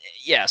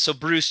 yeah, so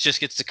Bruce just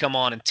gets to come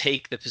on and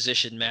take the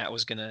position Matt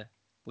was gonna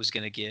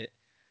get.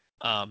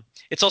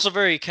 It's also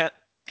very kind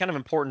of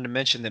important to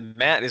mention that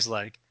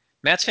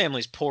Matt's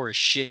family's poor as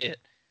shit, Yeah,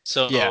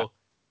 so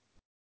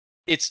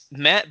it's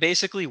Matt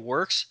basically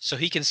works so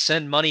he can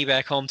send money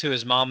back home to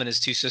his mom and his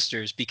two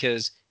sisters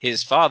because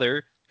his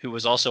father, who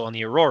was also on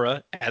the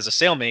Aurora as a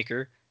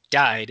sailmaker,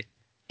 died,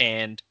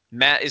 and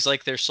Matt is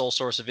like their sole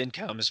source of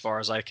income as far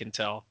as I can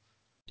tell.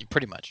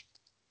 pretty much.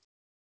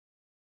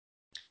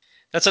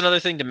 That's another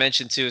thing to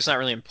mention too. It's not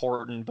really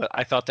important, but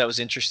I thought that was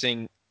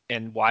interesting,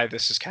 and why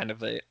this is kind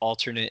of an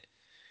alternate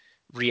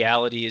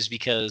reality is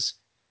because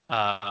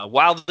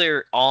while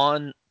they're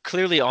on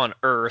clearly on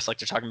Earth, like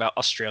they're talking about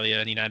Australia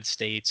and the United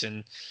States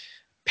and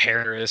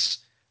Paris.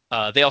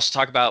 They also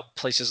talk about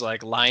places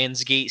like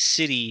Lionsgate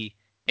City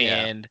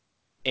Yeah,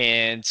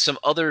 and some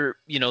other,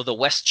 the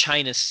West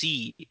China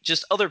Sea,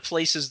 just other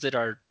places that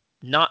are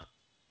not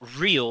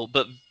real,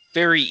 but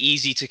very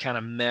easy to kind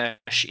of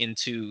mesh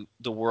into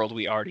the world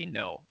we already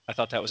know. I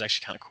thought that was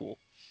actually kind of cool.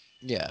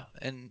 Yeah,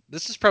 and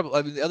this is probably.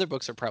 I mean, the other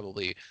books are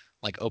probably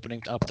like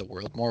opening up the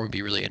world more would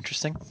be really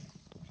interesting.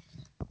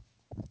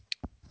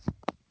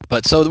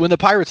 But so when the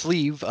pirates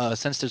leave,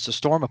 since there's a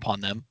storm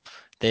upon them,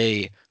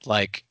 they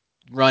like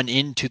run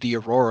into the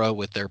Aurora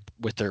with their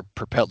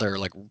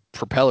like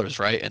propellers,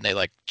 right? And they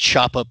like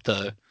chop up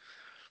the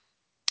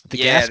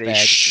Yeah, gas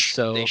bags.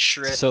 they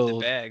shred the So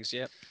bags.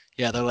 Yep.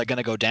 yeah, they're like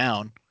gonna go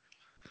down,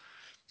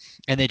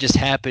 and they just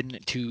happen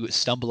to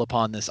stumble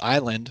upon this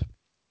island,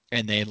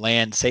 and they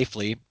land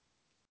safely.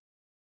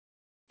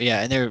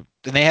 Yeah, and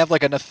they have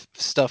like enough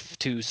stuff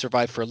to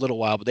survive for a little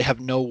while, but they have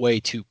no way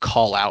to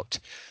call out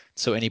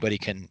so anybody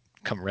can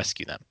come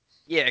rescue them.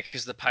 Yeah,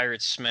 because the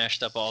pirates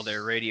smashed up all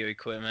their radio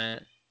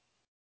equipment.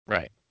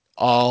 Right.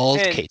 All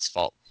And Kate's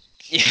fault.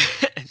 yeah,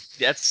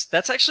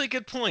 that's actually a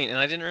good point, and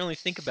I didn't really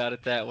think about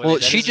it that way. Well,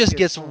 That she is a just good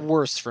gets point.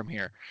 worse from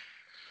here.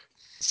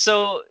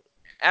 So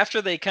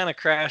after they kind of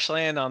crash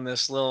land on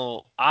this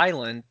little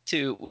island,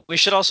 too, we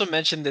should also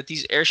mention that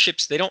these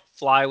airships they don't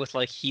fly with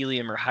like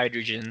helium or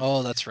hydrogen.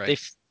 Oh, that's They right.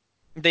 f-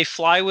 they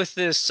fly with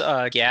this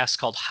gas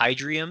called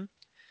hydrium.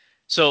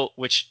 So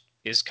which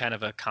is kind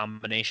of a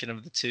combination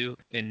of the two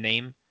in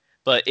name,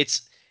 but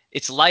it's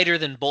lighter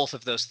than both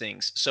of those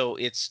things. So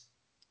it,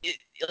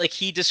 like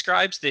he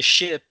describes this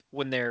ship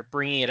when they're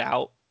bringing it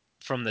out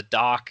from the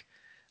dock,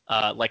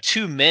 like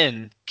two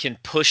men can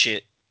push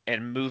it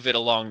and move it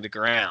along the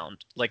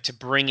ground, like to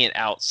bring it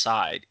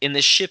outside. And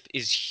this ship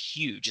is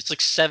huge. It's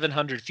like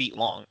 700 feet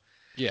long.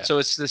 Yeah. So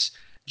it's this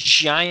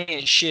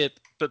giant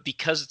ship, but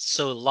because it's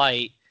so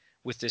light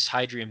with this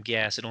hydrium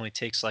gas, it only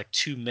takes like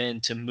two men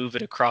to move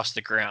it across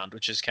the ground,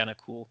 which is kind of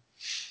cool.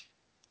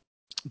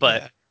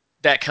 But Yeah.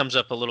 that comes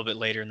up a little bit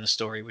later in the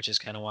story, which is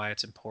kind of why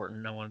it's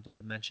important. I wanted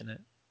to mention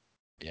it.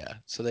 Yeah.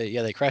 So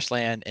they crash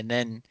land, and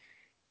then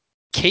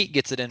Kate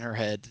gets it in her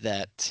head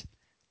that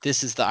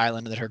this is the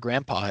island that her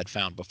grandpa had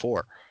found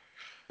before.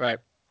 Right.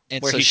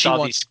 And Where so he she saw these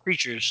wants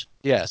creatures.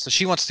 yeah, so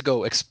she wants to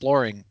go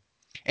exploring.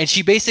 And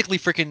she basically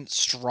freaking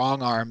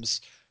strong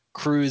arms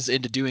Cruz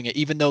into doing it,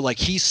 even though like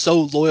he's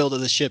so loyal to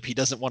the ship, he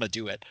doesn't want to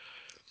do it.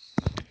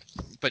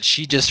 But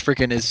she just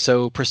freaking is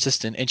so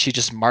persistent, and she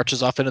just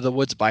marches off into the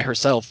woods by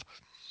herself.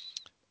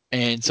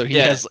 And so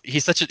Yeah.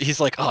 he's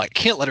like, oh, I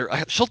can't let her.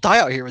 She'll die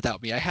out here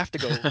without me. I have to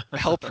go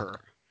help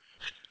her.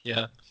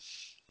 Yeah.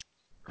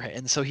 Right,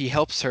 and so he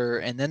helps her,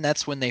 and then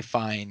that's when they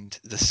find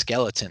the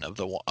skeleton of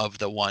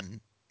the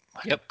one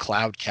Yep.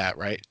 cloud cat,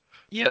 right?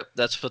 Yep.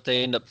 That's what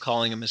they end up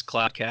calling him as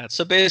Cloud Cat.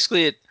 So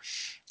basically,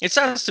 it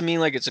sounds to me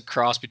like it's a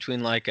cross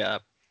between like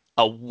a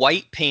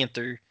white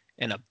panther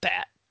and a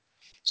bat.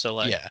 So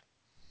like Yeah,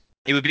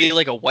 it would be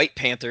like a white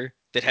panther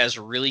that has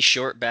really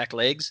short back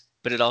legs,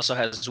 but it also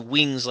has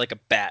wings like a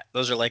bat.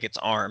 Those are like its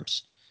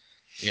arms.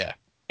 yeah,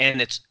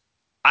 And it's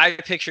I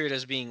picture it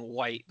as being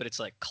white, but it's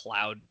like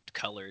cloud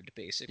colored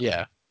basically.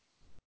 yeah.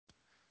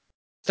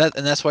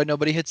 That's why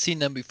nobody had seen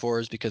them before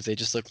is because they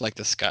just look like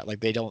the sky, like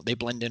they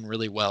blend in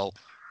really well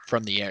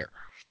from the air.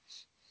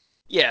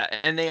 Yeah,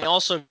 and they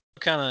also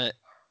kind of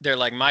they're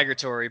like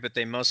migratory, but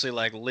they mostly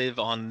like live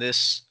on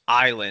this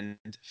island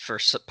for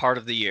part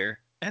of the year,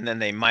 and then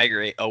they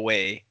migrate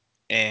away,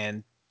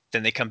 and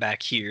then they come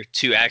back here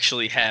to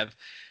actually have.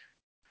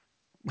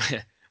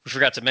 We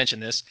forgot to mention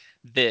this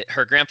that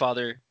her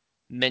grandfather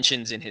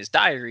mentions in his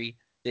diary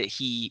that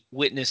he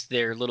witnessed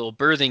their little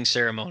birthing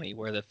ceremony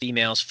where the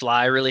females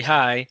fly really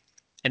high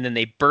and then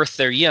they birth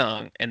their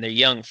young and their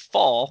young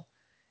fall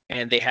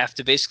and they have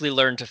to basically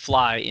learn to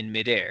fly in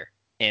midair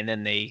and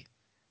then they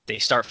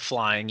start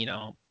flying,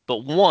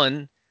 but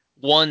one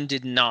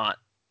did not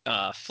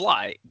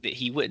fly that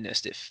he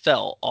witnessed. It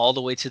fell all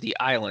the way to the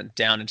island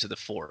down into the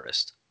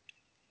forest.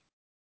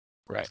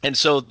 Right. And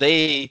so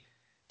they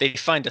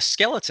find a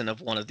skeleton of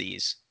one of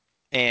these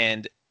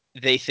and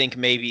they think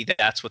maybe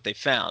that's what they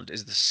found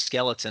is the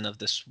skeleton of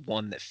this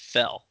one that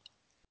fell.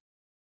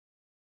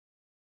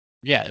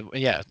 Yeah,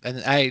 yeah,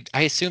 and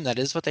I assume that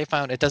is what they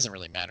found. It doesn't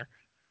really matter.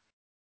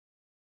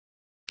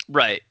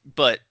 Right.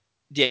 But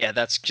yeah,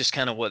 that's just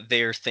kind of what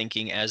they're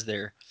thinking as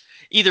they're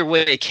either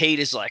way. Kate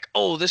is like,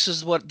 "Oh, this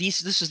is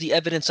the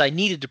evidence I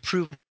needed to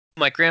prove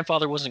my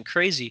grandfather wasn't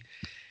crazy."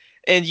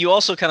 And you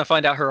also kind of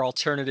find out her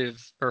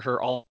alternative or her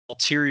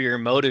ulterior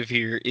motive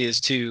here is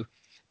to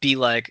be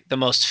like the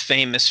most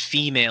famous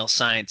female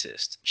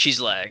scientist. She's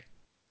like,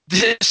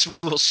 this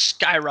will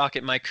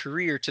skyrocket my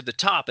career to the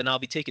top and I'll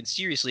be taken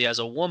seriously as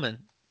a woman.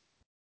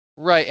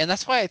 Right, and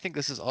that's why I think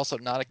this is also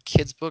not a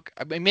kid's book.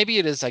 I mean, maybe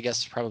it is, I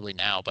guess, probably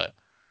now, but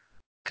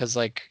because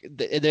like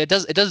it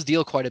does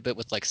deal quite a bit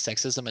with like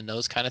sexism and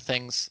those kind of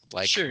things,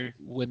 like Sure.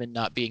 women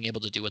not being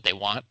able to do what they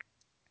want.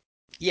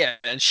 Yeah,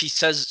 and she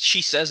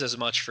says as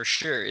much for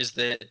sure is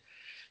that,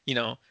 you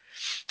know,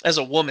 as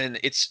a woman,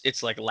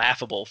 it's like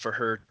laughable for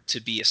her to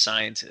be a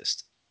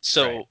scientist. Right.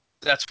 So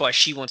that's why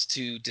she wants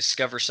to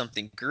discover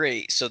something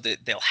great so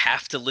that they'll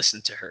have to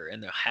listen to her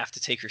and they'll have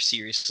to take her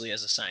seriously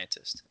as a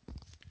scientist.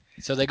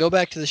 So they go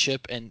back to the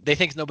ship and they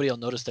think nobody will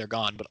notice they're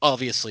gone, but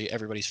obviously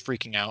everybody's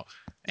freaking out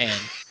and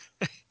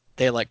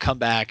they like come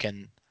back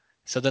and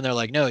so then they're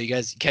like, "No, you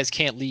guys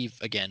can't leave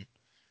again."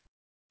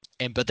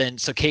 And but then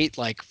so Kate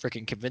like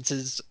freaking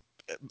convinces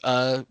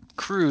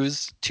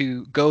Cruz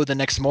to go the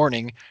next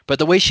morning, but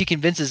the way she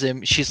convinces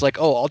him, she's like,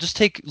 "Oh, I'll just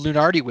take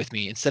Lunardi with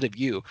me instead of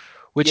you,"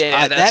 which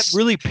Yeah, that that's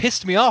really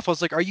pissed me off. I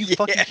was like, "Are you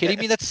fucking yeah. kidding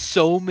me? That's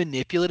so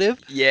manipulative."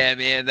 Yeah,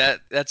 man,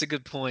 that's a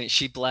good point.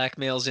 She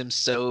blackmails him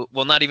so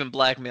well, not even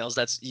blackmails,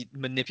 that's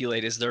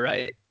manipulate is the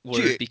right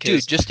word Dude,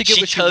 because just to get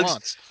she what she tugs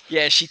wants.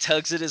 yeah, she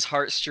tugs at his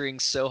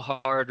heartstrings so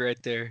hard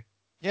right there.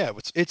 Yeah,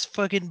 it's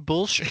fucking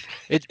bullshit.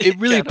 It It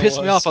really kind of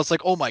pissed me off. was. I was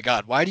like, "Oh my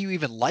god, why do you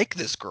even like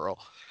this girl?"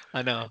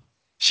 I know.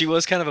 She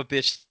was kind of a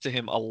bitch to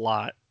him a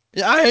lot.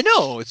 Yeah, I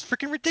know, it's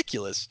freaking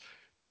ridiculous.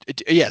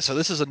 Yeah, so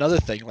this is another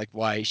thing, like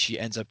why she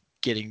ends up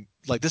getting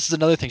like this is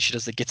another thing she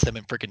does that gets them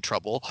in freaking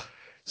trouble.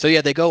 So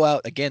yeah, they go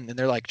out again and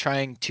they're like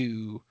trying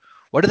to.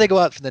 What do they go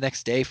out for the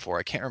next day for?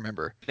 I can't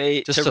remember.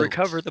 They Just to so.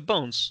 recover the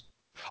bones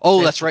Oh,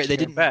 and that's to right. They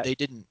carry them didn't. back. They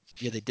didn't.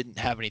 Yeah, they didn't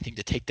have anything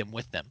to take them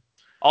with them.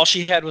 All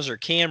she had was her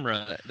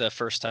camera the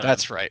first time.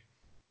 That's right.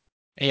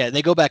 And yeah,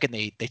 they go back and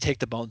they take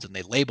the bones and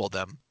they label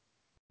them.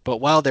 But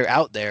while they're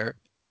out there,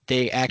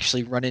 they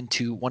actually run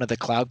into one of the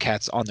cloud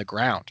cats on the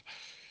ground.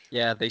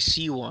 Yeah, they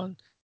see one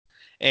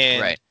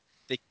and Right.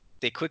 they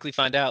they quickly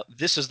find out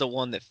this is the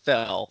one that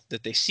fell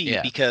that they see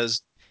Yeah.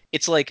 because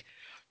it's like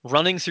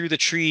running through the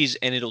trees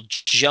and it'll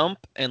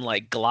jump and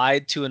like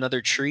glide to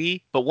another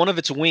tree, but one of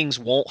its wings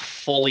won't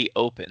fully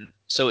open.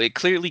 So it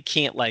clearly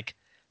can't like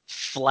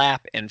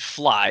flap and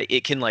fly.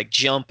 It can like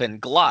jump and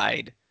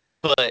glide,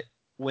 but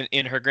when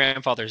in her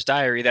grandfather's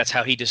diary, that's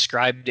how he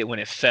described it when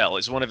it fell,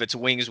 is one of its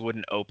wings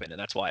wouldn't open and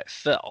that's why it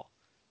fell.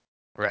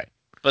 Right.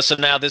 But so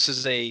now this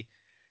is a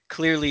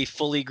clearly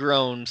fully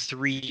grown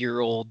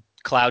 3-year-old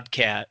cloud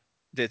cat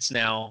that's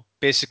now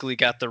basically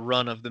got the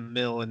run of the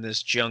mill in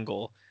this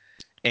jungle.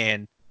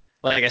 And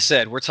like I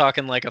said, we're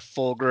talking like a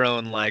full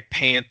grown like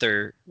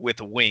panther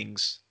with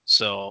wings.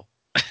 So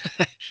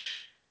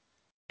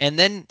And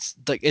then,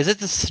 like, is it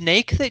the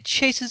snake that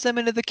chases them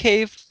into the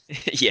cave?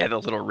 yeah, the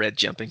little red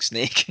jumping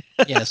snake.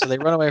 Yeah, so they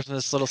run away from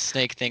this little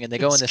snake thing and they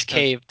go in it's this kind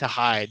of cave to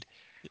hide.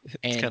 it's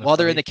And kind of while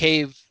they're in funny. the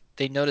cave,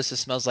 they notice it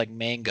smells like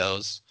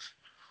mangoes,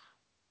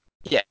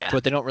 Yeah.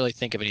 but they don't really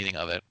think of anything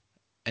of it.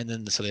 And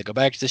then so they go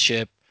back to the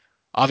ship.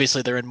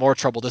 Obviously, they're in more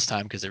trouble this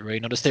time because everybody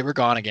noticed they were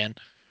gone again.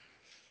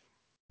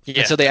 And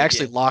Yeah. so they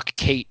actually Yeah. lock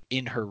Kate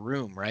in her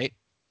room, right?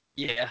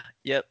 Yeah.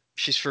 Yep.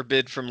 She's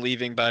forbid from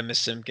leaving by Miss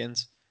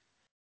Simpkins.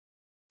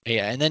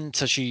 Yeah, and then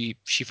so she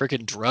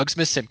freaking drugs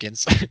Miss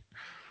Simpkins,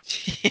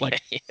 like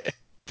yeah.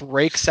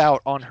 breaks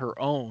out on her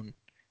own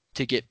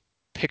to get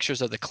pictures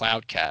of the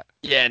Cloud Cat.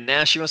 Yeah,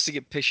 now she wants to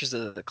get pictures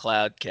of the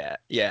cloud cat.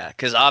 Yeah,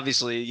 because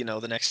obviously,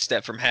 the next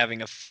step from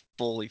having a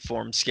fully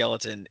formed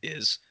skeleton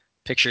is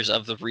pictures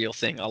of the real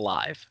thing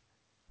alive.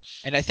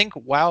 And I think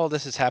while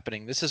this is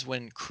happening, this is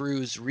when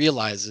Cruz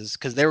realizes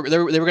because they were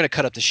going to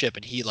cut up the ship,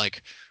 and he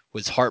like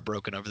was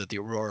heartbroken over that the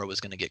Aurora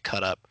was going to get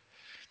cut up,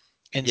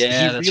 and he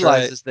Yeah, that's right.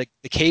 realizes that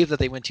the cave that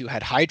they went to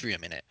had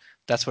hydrium in it.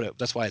 That's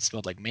why it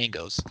smelled like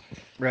mangoes,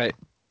 Right.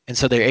 and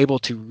so they're able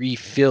to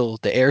refill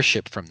the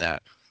airship from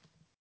that.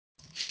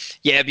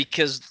 Yeah,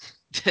 because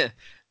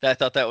I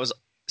thought that was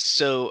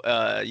so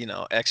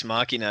ex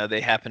machina.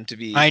 They happen to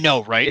be I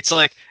know, right? it's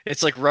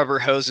like rubber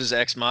hoses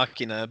ex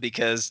machina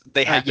because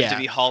they happen to Yeah,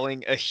 be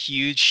hauling a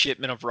huge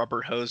shipment of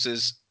rubber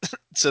hoses.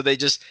 So they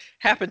just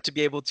happen to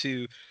be able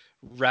to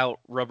route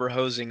rubber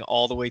hosing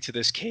all the way to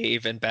this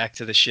cave and back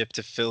to the ship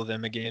to fill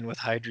them again with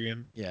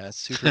hydrium. yeah,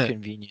 super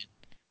convenient.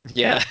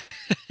 Yeah.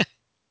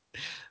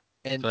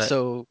 And But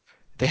so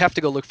they have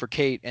to go look for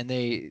Kate, and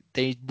they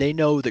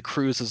know that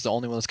Cruz is the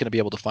only one that's going to be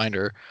able to find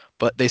her,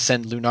 but they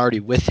send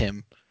Lunardi with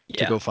him to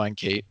yeah. go find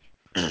Kate.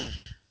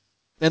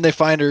 Then they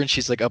find her, and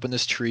she's like up in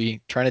this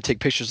tree trying to take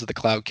pictures of the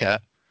Cloud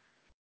Cat.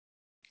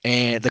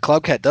 And the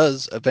Cloud Cat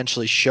does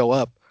eventually show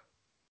up,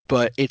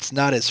 but it's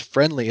not as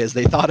friendly as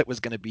they thought it was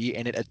going to be,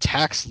 and it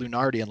attacks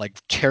Lunardi and like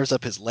tears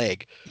up his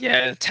leg.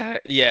 Yeah,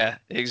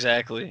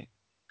 exactly.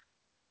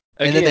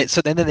 And then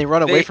Again, they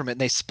run away they from it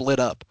and they split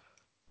up.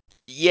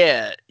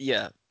 yeah.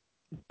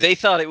 They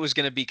thought it was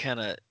going to be kind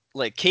of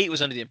like Kate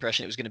was under the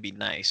impression it was going to be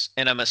nice.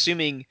 And I'm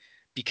assuming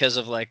because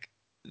of like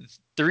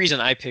the reason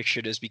I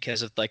pictured is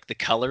because of like the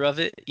color of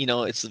it.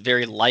 It's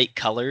very light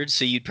colored,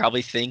 so you'd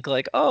probably think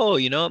like, "Oh,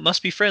 it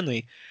must be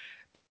friendly."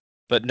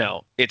 But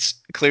no, it's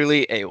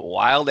clearly a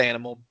wild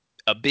animal,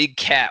 a big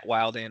cat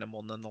wild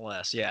animal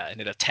nonetheless. Yeah, and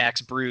it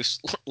attacks Bruce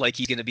like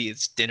he's going to be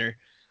its dinner.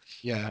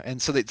 Yeah, and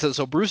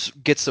so Bruce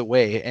gets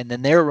away, and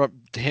then they're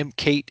him,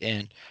 Kate,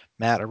 and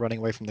Matt are running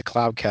away from the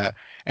Cloud Cat,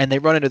 and they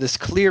run into this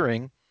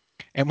clearing.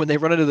 And when they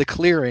run into the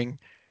clearing,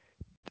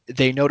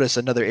 they notice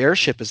another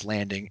airship is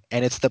landing,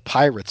 and it's the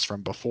pirates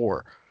from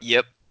before.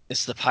 Yep,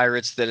 it's the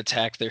pirates that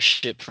attacked their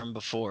ship from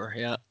before.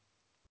 Yeah.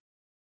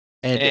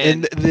 And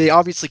And they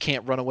obviously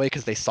can't run away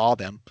because they saw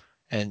them,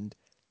 and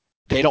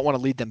they don't want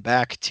to lead them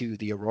back to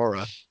the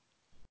Aurora.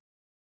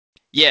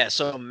 yeah,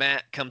 so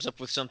Matt comes up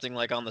with something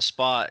like on the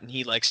spot and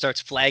he like starts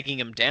flagging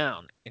him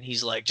down and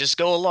he's like, just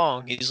go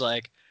along. He's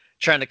like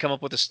trying to come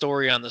up with a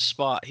story on the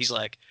spot. He's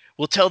like,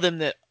 we'll tell them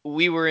that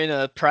we were in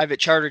a private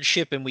chartered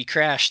ship and we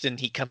crashed, and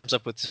he comes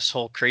up with this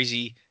whole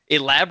crazy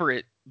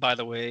elaborate, by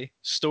the way,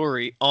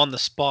 story on the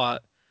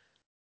spot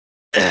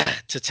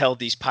to tell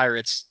these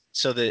pirates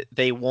so that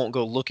they won't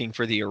go looking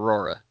for the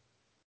Aurora.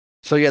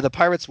 So yeah, the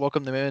pirates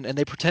welcome them in, and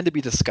they pretend to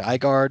be the Sky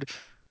Guard,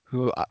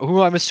 who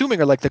I'm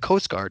assuming are like the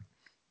Coast Guard.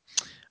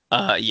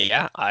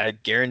 Yeah, I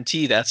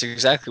guarantee that's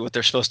exactly what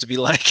they're supposed to be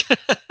like.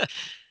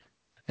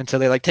 And so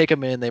they like take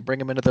them in, they bring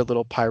them into their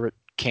little pirate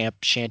camp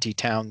shanty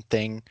town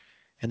thing,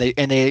 and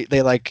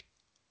they like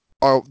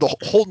are the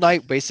whole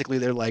night basically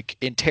they're like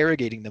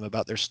interrogating them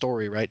about their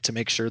story, right, to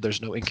make sure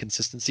there's no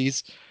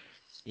inconsistencies.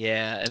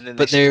 Yeah, and then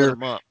they But split they're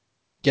them up.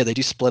 yeah, they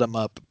do split them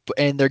up,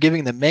 and they're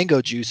giving them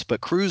mango juice.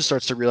 But Cruz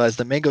starts to realize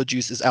the mango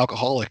juice is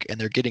alcoholic, and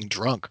they're getting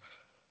drunk.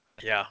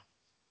 Yeah.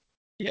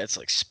 Yeah, it's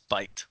like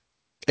spiked.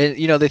 And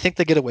they think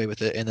they get away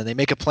with it, and then they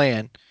make a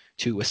plan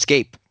to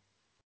escape.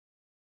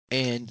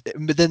 And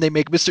but then they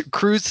make Mr.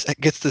 Cruz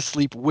gets to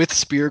sleep with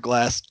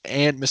Spearglass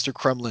and Mr.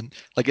 Crumlin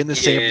like in the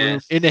same Yeah.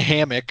 room in a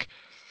hammock.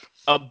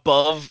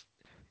 Above.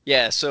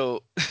 Yeah,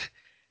 so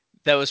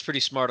that was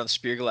pretty smart on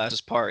Spearglass's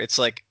part. It's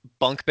like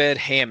bunk bed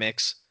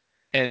hammocks,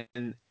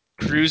 and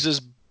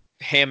Cruz's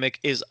hammock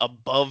is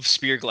above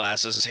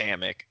Spearglass's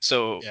hammock.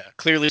 So Yeah.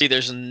 clearly,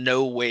 there's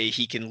no way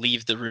he can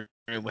leave the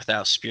room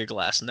without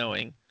Spearglass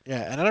knowing.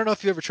 Yeah, and I don't know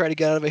if you ever tried to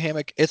get out of a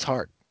hammock. It's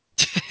hard.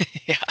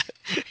 Yeah,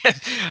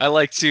 I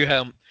like too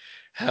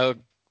how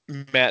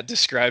Matt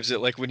describes it.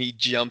 Like when he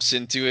jumps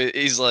into it,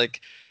 he's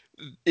like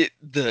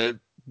the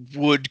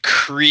wood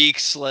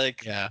creaks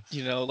like Yeah.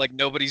 like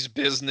nobody's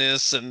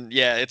business, and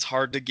yeah, it's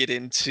hard to get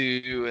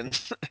into, and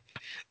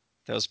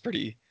that was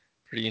pretty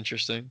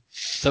interesting.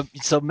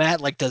 So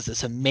Matt like does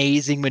this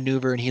amazing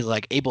maneuver, and he's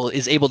like able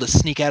to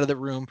sneak out of the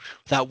room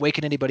without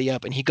waking anybody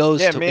up, and he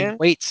goes Yeah, to and man,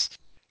 waits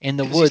in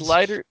the because he's woods.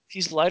 lighter.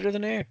 He's lighter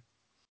than air.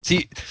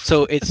 See,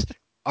 so it's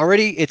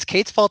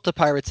Kate's fault the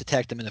pirates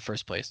attacked him in the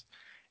first place.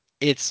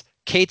 It's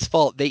Kate's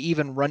fault they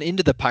even run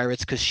into the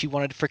pirates because she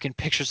wanted freaking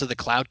pictures of the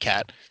Cloud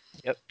Cat.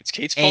 Yep, it's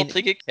Kate's fault And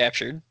they get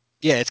captured.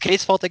 yeah, it's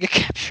Kate's fault they get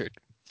captured.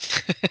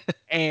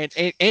 And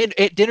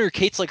at dinner,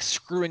 Kate's like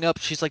screwing up.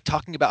 She's like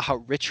talking about how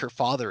rich her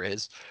father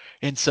is,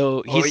 and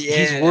so Oh he's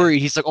yeah. worried.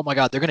 He's like, oh my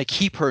god, they're gonna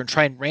keep her and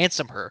try and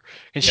ransom her,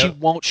 and she Yep.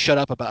 won't shut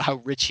up about how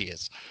rich he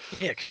is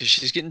Yeah, because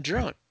she's getting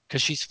drunk.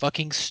 because she's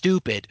fucking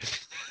stupid.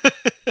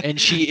 And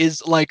she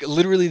is like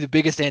literally the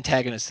biggest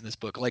antagonist in this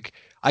book. Like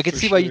I could For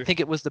see why you sure. think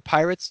it was the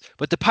pirates,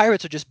 but the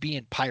pirates are just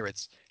being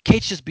pirates.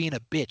 Kate's just being a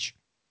bitch.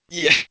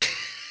 Yeah.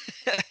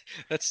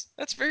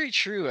 That's very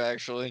true,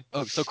 actually.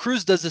 Oh, so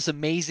Cruz does this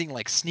amazing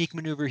like sneak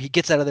maneuver. He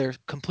gets out of there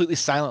completely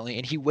silently,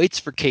 and he waits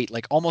for Kate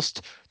like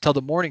almost till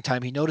the morning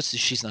time. He notices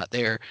she's not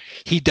there.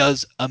 He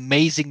does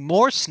amazing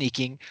more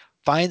sneaking,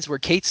 finds where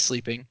Kate's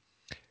sleeping,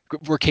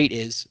 where Kate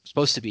is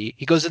supposed to be.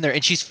 He goes in there,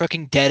 and she's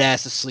fucking dead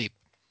ass asleep.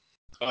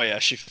 Oh yeah,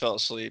 she fell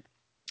asleep.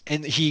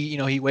 And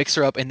he wakes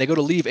her up, and they go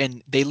to leave,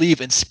 and they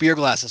leave, and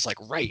Spearglass is like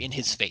right in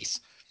his face.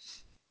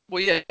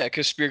 Well, yeah,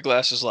 because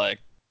Spearglass is like,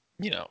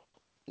 you know,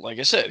 like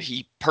I said,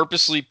 he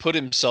purposely put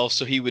himself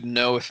so he would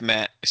know if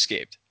Matt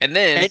escaped. And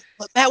then, And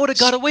but Matt would have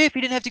got away if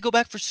he didn't have to go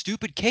back for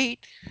stupid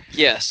Kate.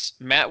 yes,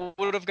 Matt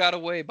would have got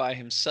away by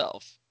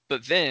himself.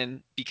 But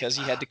then, because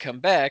he had to come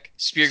back,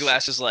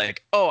 Spearglass is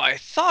like, "Oh, I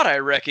thought I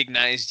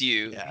recognized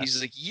you." Yeah.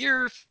 He's like,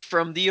 "You're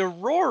from the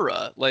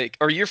Aurora, like,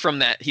 or you're from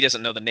that." He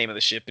doesn't know the name of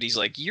the ship, but he's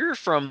like, "You're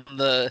from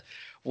the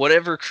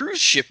whatever cruise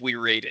ship we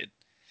raided."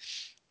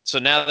 So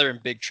now they're in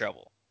big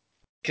trouble.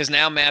 Because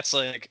now Matt's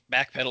like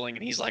backpedaling,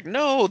 and he's like,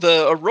 "No,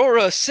 the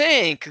Aurora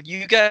sank.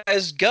 You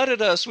guys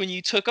gutted us when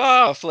you took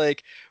off.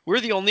 Like we're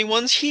the only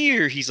ones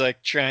here." He's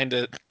like trying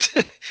to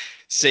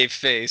save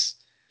face.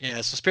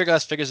 Yeah, so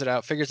Spearglass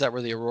figures out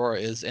where the Aurora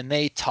is, and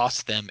they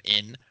toss them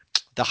in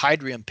the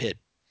Hydrium pit.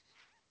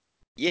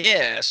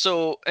 Yeah.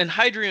 So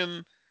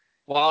anhydrium,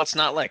 while it's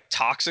not like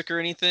toxic or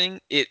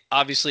anything, it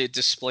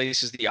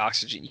displaces the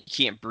oxygen. You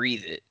can't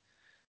breathe it.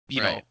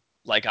 You Right. know,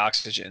 like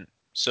oxygen.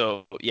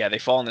 So yeah, they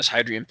fall in this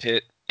hydrium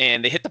pit,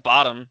 and they hit the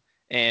bottom,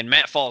 and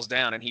Matt falls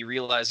down, and he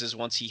realizes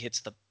once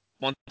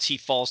he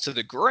falls to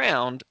the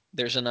ground,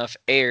 there's enough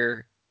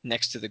air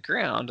next to the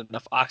ground,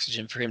 enough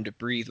oxygen for him to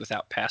breathe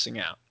without passing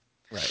out.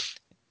 Right.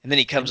 And then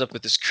he comes And up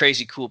with this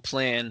crazy cool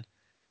plan.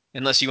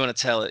 Unless you want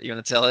to tell it, you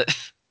want to tell it?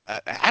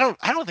 I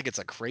don't think it's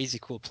a crazy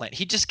cool plan.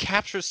 He just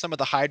captures some of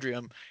the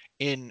Hydrium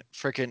in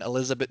freaking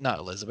Elizabeth, not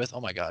Elizabeth. Oh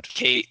my god.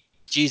 Kate.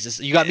 Jesus,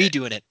 you got Yeah, me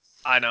doing it.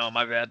 I know,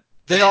 my bad.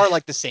 They are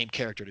like the same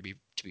character to be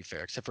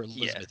fair, except for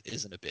Yeah, Elizabeth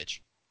isn't a bitch.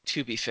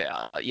 to be fair,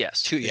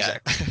 yes, Too yeah.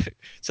 exactly.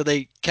 So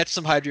they catch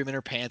some Hydrium in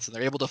her pants, and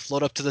they're able to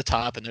float up to the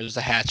top, and there's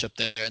a hatch up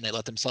there, and they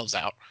let themselves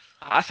out.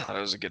 I thought it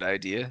was a good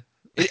idea.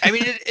 I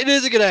mean, it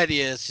is a good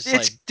idea. It's just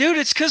It's like dude,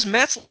 it's because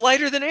Matt's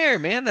lighter than air,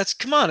 man. That's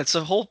come on, it's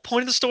the whole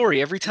point of the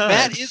story every time.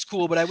 Matt is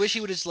cool, but I wish he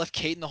would have just left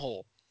Kate in the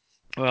hole.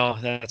 Well,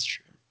 that's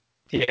true.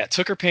 Yeah,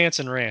 took her pants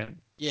and ran.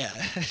 Yeah,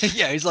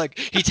 yeah. He's like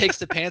he takes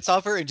the pants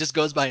off her and just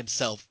goes by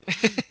himself.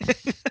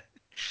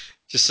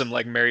 Just some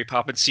like Mary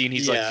Poppins scene.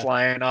 He's like Yeah,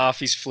 flying off.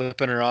 He's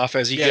flipping her off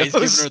as he yeah. He's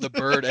giving goes. her the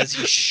bird as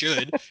he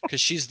should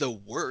because she's the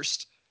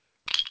worst.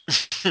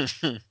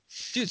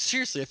 Dude,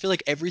 seriously, I feel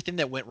like everything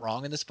that went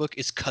wrong in this book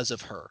is because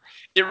of her.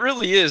 It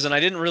really is, and I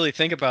didn't really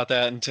think about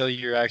that until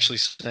you're actually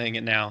saying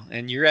it now.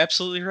 And you're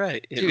absolutely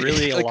right. It Dude,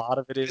 really, a like, lot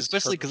of it is her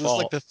especially because this is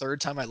like fault. the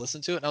third time I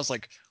listened to it, and I was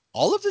like,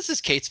 all of this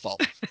is Kate's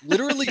fault.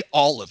 Literally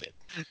all of it.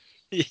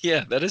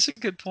 Yeah, that is a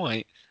good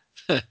point.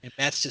 And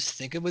Matt's just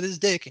thinking with his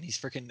dick, and he's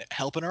freaking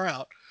helping her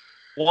out.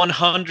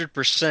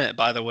 100%,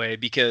 by the way,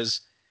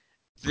 because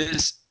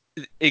this,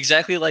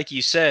 exactly like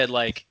you said,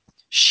 like,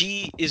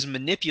 she is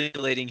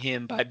manipulating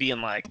him by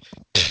being like,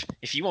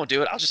 if you won't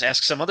do it, I'll just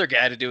ask some other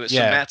guy to do it. So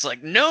Yeah, Matt's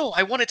like, no,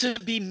 I want it to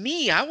be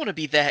me. I want to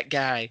be that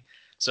guy.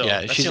 So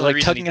yeah. that's the She's only like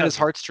reason he tugging at his does it.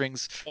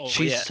 heartstrings. Oh,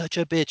 She's yeah. such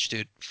a bitch,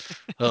 dude.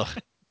 Ugh.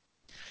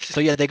 So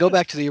yeah, they go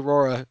back to the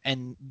Aurora,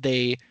 and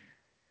they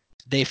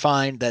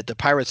find that the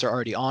pirates are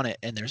already on it,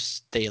 and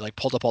they like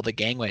pulled up all the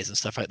gangways and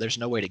stuff. There's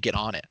no way to get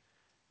on it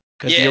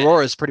because the Yeah.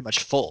 Aurora is pretty much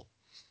full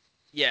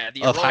Yeah,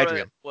 the of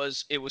Aurora hydrium.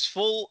 was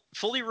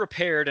fully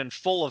repaired and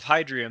full of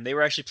hydrium. They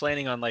were actually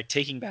planning on like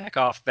taking back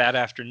off that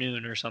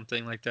afternoon or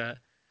something like that.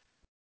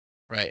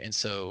 Right? And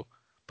so,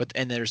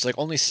 and there's like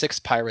only 6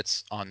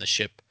 pirates on the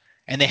ship,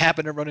 and they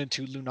happen to run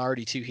into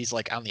Lunardi too. He's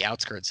like on the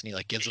outskirts, and he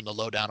like gives them the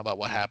lowdown about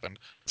what happened.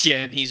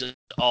 Yeah, and he's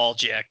all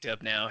jacked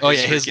up now. Oh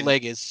His yeah, his freaking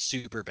leg is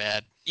super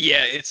bad.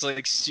 Yeah, it's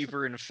like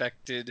super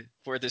infected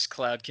where this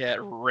Cloud Cat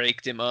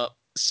raked him up.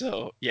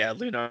 So yeah,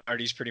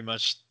 Lunardi's pretty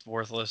much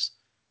worthless.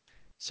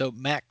 So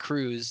Matt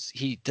Cruz,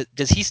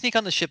 does he sneak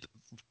on the ship?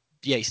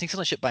 Yeah, he sneaks on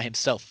the ship by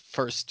himself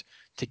first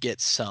to get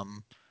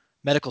some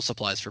medical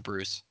supplies for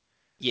Bruce.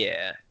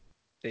 Yeah,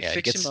 they Yeah, he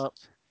fix him gets up.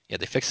 yeah,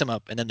 they fix him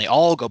up, and then they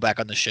all go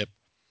back on the ship,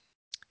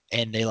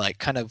 and they like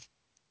kind of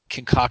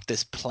concoct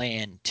this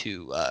plan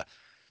to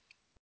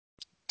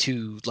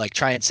like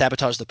try and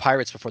sabotage the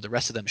pirates before the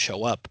rest of them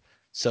show up,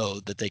 so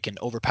that they can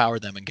overpower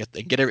them and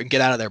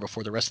get out of there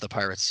before the rest of the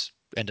pirates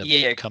end up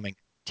Yeah, coming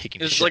taking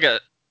it the was ship. like a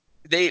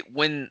they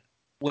when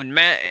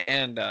Matt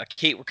and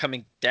Kate were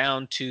coming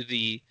down to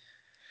the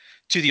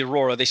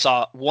Aurora, they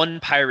saw one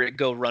pirate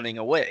go running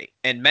away.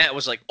 And Matt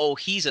was like, oh,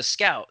 he's a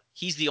scout.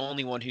 He's the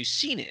only one who's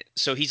seen it.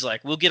 So he's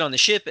like, we'll get on the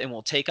ship and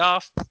we'll take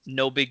off.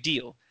 No big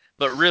deal.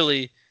 But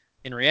really,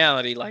 in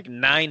reality, like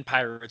 9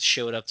 pirates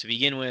showed up to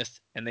begin with,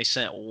 and they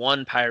sent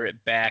one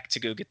pirate back to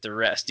go get the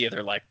rest, the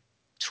other like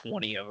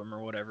 20 of them or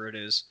whatever it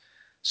is.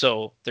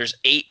 So there's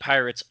 8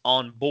 pirates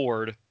on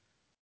board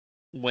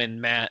when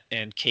Matt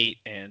and Kate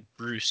and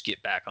Bruce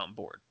get back on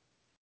board.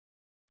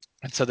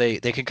 And so they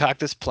concoct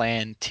this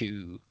plan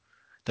to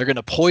they're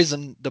gonna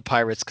poison the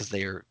pirates because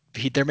they're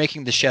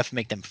making the chef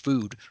make them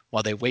food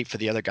while they wait for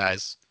the other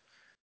guys.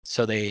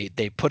 So they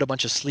put a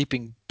bunch of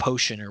sleeping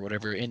potion or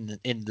whatever in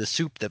the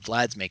soup that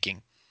Vlad's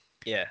making,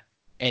 Yeah.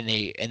 and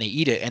they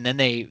eat it, and then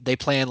they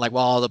plan like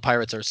while all the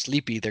pirates are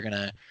sleepy, they're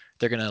gonna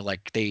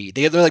like they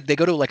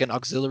go to like an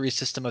auxiliary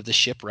system of the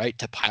ship, right,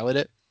 to pilot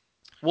it.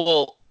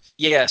 Well,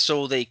 yeah,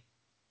 so they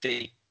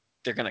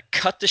they're gonna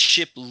cut the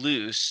ship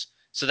loose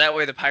so that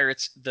way the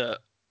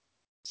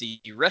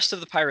rest of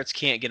the pirates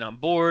can't get on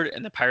board,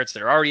 and the pirates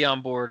that are already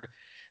on board,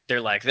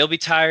 they're like they'll be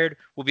tired,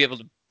 we'll be able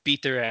to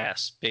beat their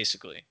ass,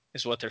 basically,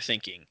 is what they're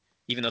thinking,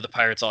 even though the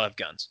pirates all have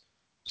guns.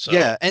 So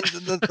Yeah, and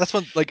that's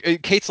when like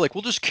Kate's like,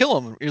 "We'll just kill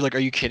him." You're like, "Are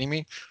you kidding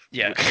me?"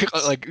 yeah,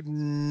 Like,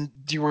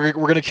 we're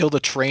gonna kill the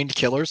trained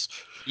killers?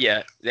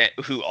 yeah, that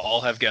who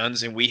all have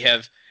guns, and we,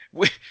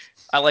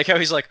 I like how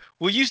he's like,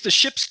 we'll use the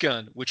ship's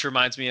gun, which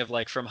reminds me of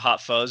like from Hot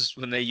Fuzz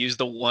when they use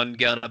the one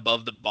gun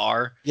above the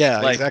bar. Yeah,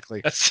 Like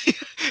exactly. that's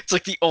it's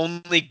like the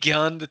only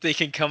gun that they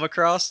can come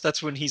across.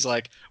 That's when he's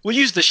like, we'll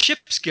use the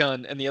ship's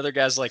gun, and the other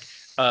guy's like,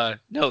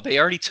 no, they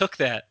already took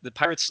that. The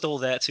pirates stole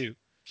that too.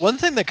 One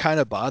thing that kind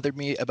of bothered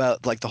me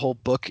about like the whole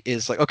book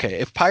is like, okay,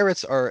 if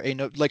pirates are a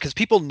no, like, because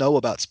people know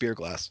about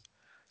Spearglass,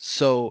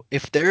 so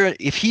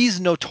if he's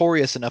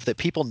notorious enough that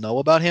people know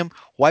about him,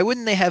 why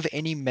wouldn't they have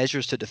any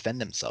measures to defend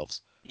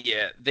themselves?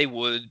 Yeah, they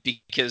would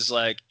because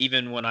like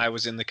even when I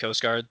was in the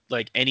Coast Guard,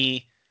 like I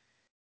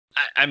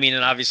mean,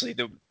 and obviously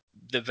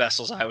the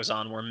vessels I was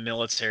on were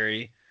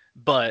military,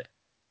 but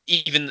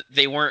even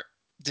they weren't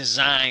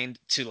designed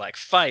to like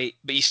fight,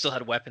 but you still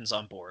had weapons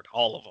on board,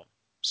 all of them.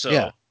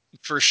 Yeah. So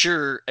for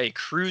sure, a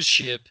cruise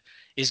ship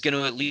is going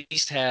to at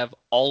least have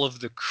all of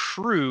the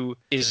crew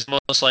is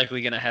most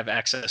likely going to have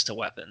access to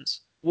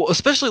weapons. Well,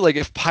 especially like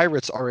if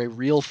pirates are a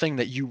real thing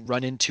that you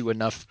run into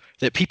enough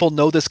that people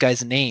know this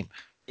guy's name.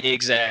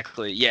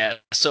 Exactly. Yeah.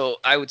 So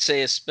I would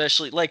say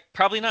especially like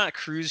probably not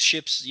cruise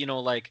ships,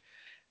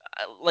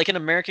 like an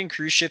American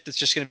cruise ship that's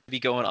just going to be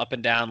going up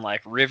and down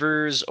like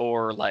rivers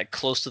or like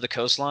close to the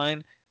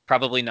coastline,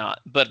 probably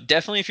not. But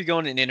definitely if you're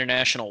going in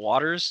international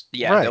waters,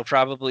 yeah, they'll Right.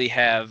 probably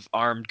have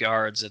armed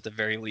guards at the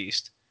very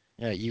least.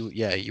 Yeah,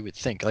 you would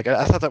think. Like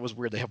I thought that was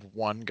weird. They have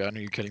one gun.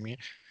 Are you kidding me?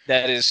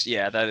 That is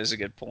a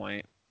good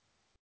point.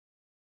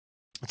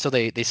 So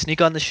they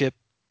sneak on the ship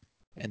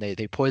and they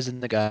poison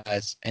the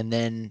guys, and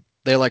then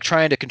they're like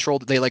trying to control.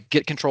 They like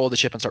get control of the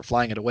ship and start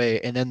flying it away,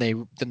 and then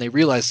they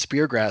realize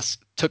Speargrass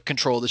took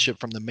control of the ship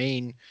from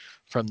the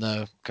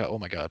oh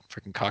my god,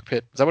 freaking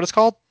cockpit. Is that what it's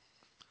called?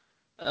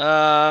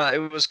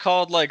 It was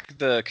called like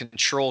the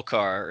control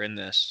car in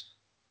this.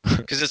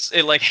 because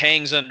it like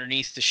hangs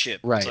underneath the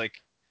ship. It's Right.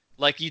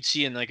 like you'd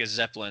see in like a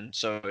Zeppelin.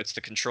 So it's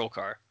the control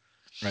car.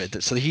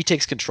 Right. So he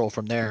takes control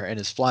from there and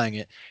is flying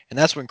it, and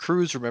that's when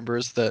Cruz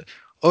remembers that.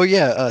 Oh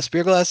yeah,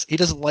 Spearglass, he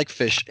doesn't like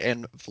fish,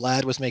 and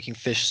Vlad was making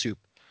fish soup.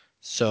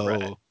 Right.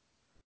 So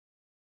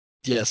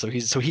yeah, so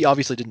he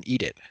obviously didn't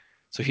eat it.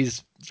 So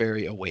he's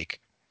very awake.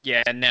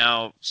 Yeah. And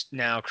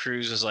now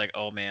Cruz is like,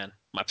 oh man,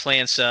 my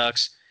plan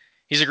sucks.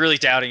 He's like really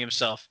doubting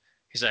himself.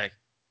 He's like,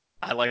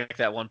 I like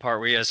that one part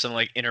where he has some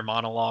like inner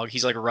monologue.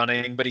 He's like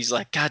running, but he's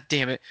like, God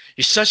damn it,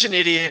 you're such an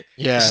idiot.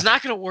 This Yeah. is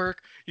not gonna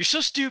work. You're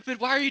so stupid.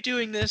 Why are you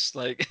doing this?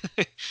 Like,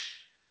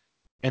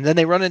 And then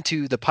they run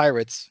into the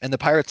pirates, and the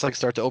pirates like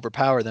start to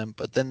overpower them,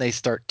 but then they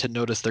start to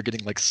notice they're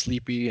getting like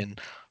sleepy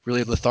and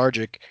really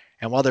lethargic.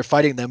 And while they're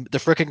fighting them, the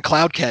freaking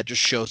Cloud Cat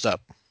just shows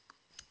up.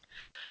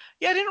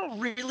 yeah, I didn't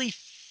really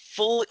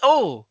fully.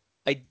 Oh,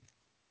 I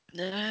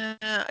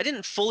I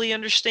didn't fully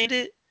understand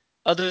it,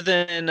 other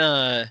than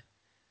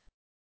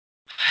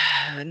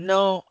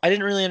no, I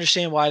didn't really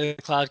understand why the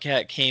Cloud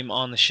Cat came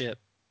on the ship.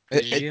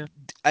 It, Did it, you?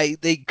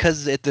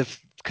 because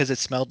it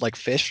smelled like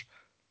fish.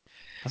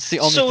 That's the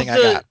only So thing I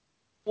got.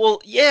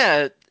 well,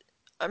 yeah,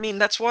 I mean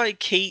that's why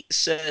Kate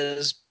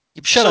says.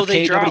 Shut So up,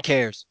 Kate. Nobody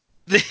cares.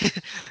 they,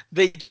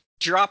 they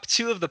drop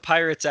two of the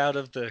pirates out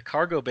of the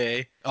cargo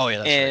bay, Oh yeah,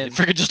 that's right. They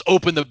and freaking just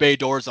open the bay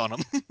doors on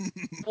them,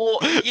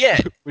 well, yeah,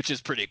 which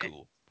is pretty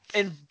cool.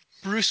 and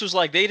Bruce was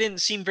like, they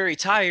didn't seem very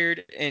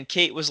tired, and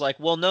Kate was like,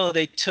 well, no,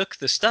 they took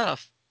the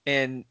stuff,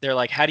 and they're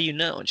like, how do you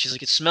know? And she's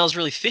like, it smells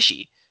really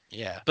fishy.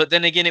 Yeah. But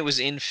then again, it was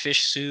in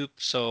fish soup,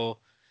 so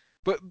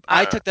But I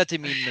I don't know. took that to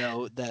mean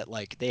though that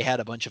like they had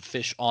a bunch of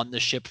fish on the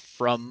ship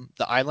from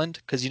the island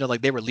because like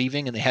they were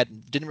leaving and they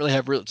had didn't really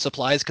have real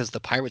supplies because the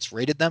pirates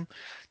raided them.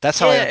 That's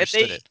how I Yeah,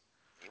 understood they it.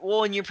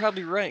 well, and you're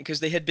probably right because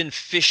they had been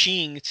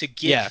fishing to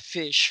get Yeah.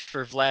 fish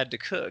for Vlad to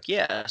cook.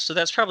 Yeah, so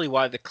that's probably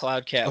why the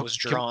Cloud Cat Oh, was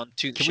drawn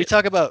to the can we ship.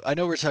 talk about? I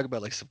know we're talking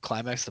about like some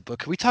climax of the book.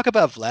 Can we talk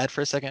about Vlad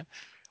for a second?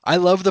 I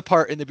love the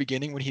part in the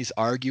beginning when he's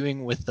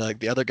arguing with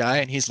the other guy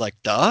and he's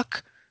like,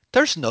 "Duck?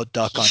 There's no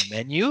duck on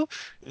menu.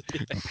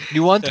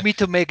 You want me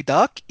to make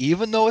duck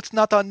even though it's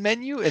not on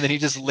menu?" And then he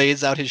just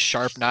lays out his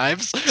sharp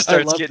knives. I Starts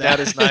love getting out that.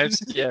 his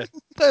knives. Yeah,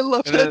 I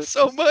love and that then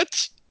so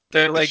much.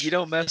 they're like, "You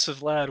don't mess with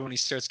Vlad when he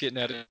starts getting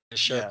out his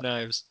Yeah. sharp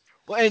knives."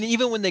 Well, and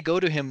even when they go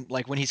to him,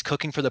 like when he's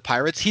cooking for the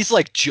pirates, he's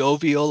like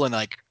jovial and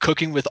like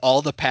cooking with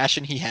all the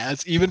passion he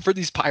has, even for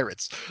these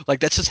pirates. Like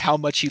that's just how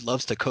much he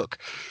loves to cook.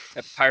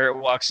 A pirate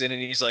walks in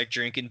and he's like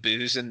drinking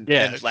booze, and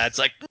Yeah, Vlad's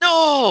like,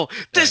 "No,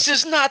 yeah, this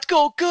does not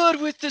go good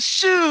with the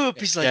soup."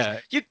 He's like, yeah,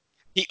 "You."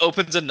 He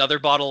opens another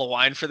bottle of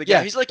wine for the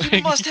guy. yeah, He's like, "You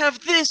must have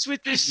this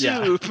with this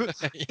yeah, soup."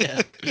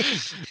 yeah.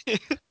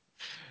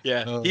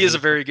 Yeah, he Oh, is a that's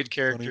very good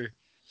funny. character.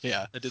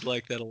 Yeah, I did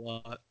like that a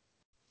lot.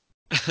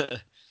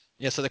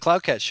 yeah. So the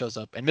Cloud Cat shows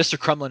up, and Mr.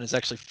 Kremlin is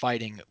actually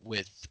fighting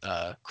with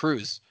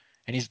Cruz,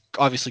 and he's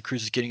obviously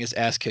Cruz is getting his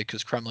ass kicked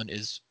because Kremlin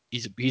is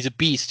he's a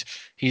beast.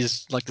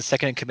 He's like the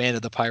second in command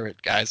of the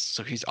pirate guys,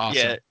 so he's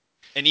Yeah, awesome.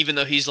 and even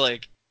though he's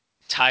like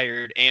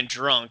tired and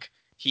drunk,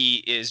 he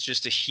is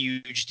just a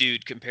huge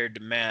dude compared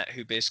to Matt,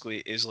 who basically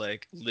is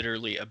like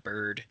literally a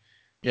bird.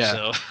 Yeah,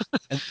 So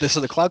and so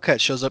the Cloud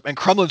Cat shows up, and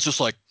Kremlin's just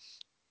like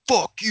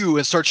fuck you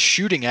and starts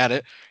shooting at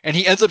it and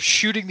he ends up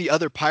shooting the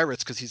other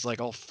pirates because he's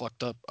like all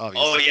fucked up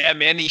oh obviously. yeah,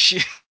 man,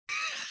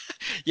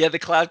 yeah, the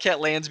Cloud Cat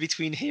lands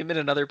between him and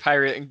another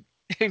pirate,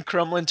 and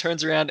Crumlin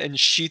turns around and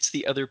shoots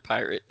the other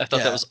pirate. I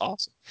thought that Yeah, was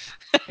awesome.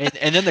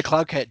 and then the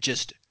Cloud Cat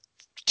just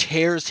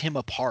tears him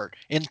apart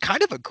in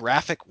kind of a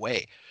graphic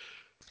way.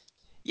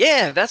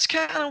 Yeah, that's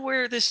kind of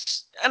where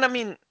this, and I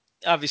mean,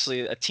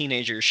 obviously a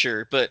teenager,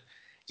 sure, but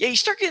yeah, you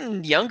start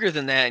getting younger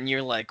than that, and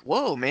you're like,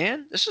 whoa,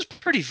 man, this is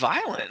pretty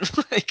violent.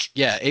 Like,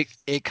 Yeah,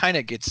 it kind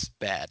of gets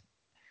bad.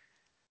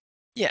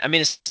 yeah, I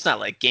mean, it's not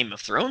like Game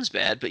of Thrones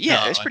bad, but No,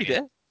 yeah, it's I pretty mean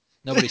bad.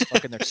 nobody's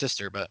fucking their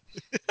sister, but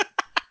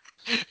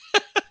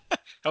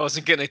I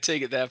wasn't gonna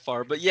take it that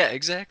far, but yeah,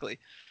 exactly.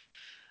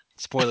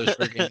 spoilers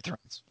for Game of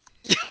Thrones.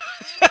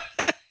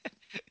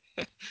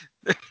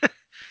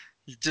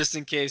 Just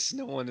in case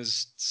no one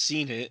has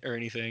seen it or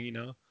anything, you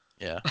know.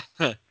 Yeah,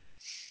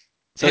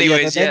 so yeah,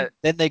 Anyways, yeah,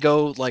 then they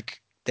go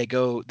like they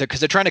go because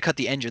they're trying to cut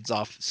the engines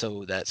off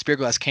so that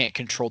Spearglass can't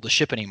control the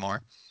ship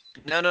anymore,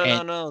 no, no,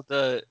 and no, no.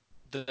 The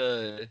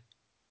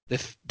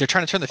they're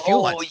trying to turn the fuel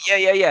Oh lines off. yeah,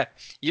 yeah, yeah.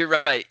 You're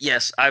right.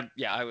 Yes,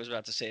 I was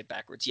about to say it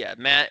backwards. Yeah,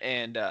 Matt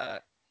and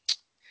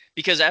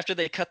because after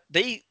they cut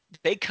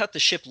the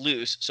ship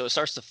loose, so it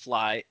starts to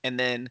fly, and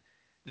then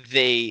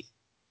they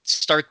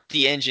start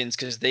the engines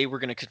because they were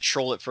going to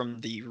control it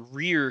from the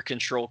rear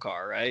control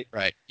car, right?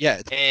 Right.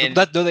 Yeah. And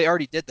That though they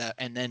already did that,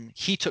 and then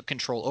he took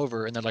control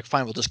over, and they're like,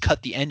 "Fine, we'll just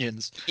cut the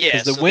engines yeah,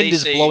 because the so they wind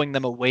is say blowing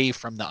them away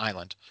from the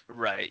island."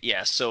 right,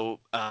 yeah. So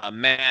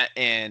Matt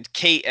and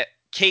Kate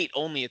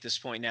only at this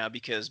point now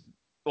because,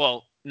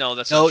 well, no,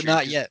 that's not No, true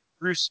not because yet.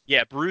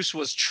 Bruce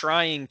was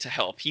trying to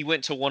help. He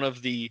went to one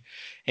of the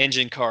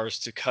engine cars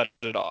to cut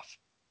it off.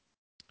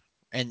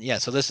 And yeah,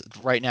 so this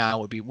right now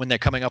would be when they're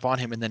coming up on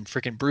him, and then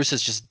freaking Bruce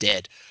is just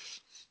dead.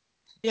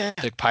 Yeah.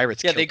 The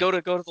pirates Yeah, they killed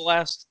him. go to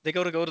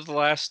the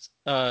last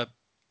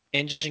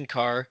engine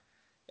car,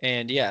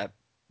 and yeah,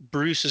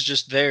 Bruce is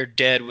just there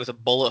dead with a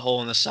bullet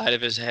hole in the side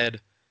of his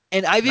head.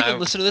 And I've And even I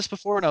listened to this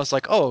before, and I was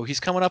like, "Oh, he's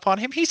coming up on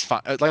him. He's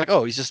fine." Like,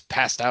 "Oh, he's just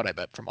passed out. I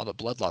bet from all the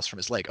blood loss from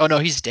his leg." Oh no,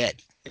 he's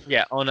dead.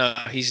 Yeah, oh no,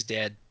 he's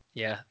dead.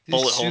 Yeah, He's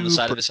bullet hole in the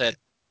side super of his dead. head.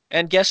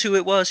 And guess who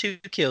it was who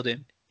killed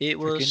him? It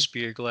was Freaking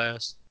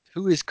Spearglass.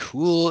 who is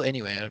cool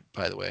anyway?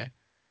 By the way,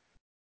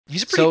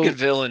 He's a pretty good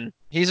so villain.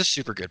 he's a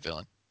super good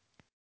villain.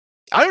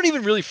 I don't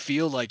even really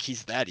feel like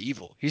he's that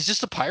evil. He's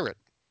just a pirate.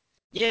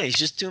 Yeah, he's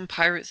just doing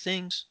pirate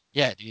things.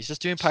 Yeah, dude, he's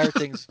just doing pirate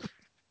things.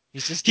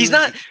 He's just He's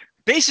doing not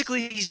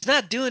basically he's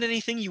not doing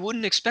anything you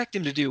wouldn't expect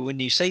him to do when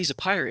you say he's a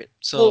pirate.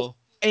 well. So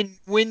And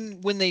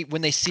when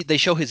they see they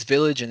show his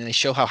village and then they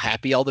show how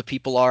happy all the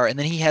people are, and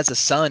then he has a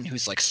son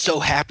who's like so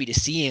happy to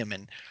see him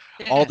and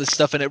all yeah, this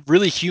stuff, and it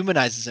really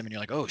humanizes him, and you're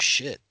like, oh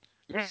shit,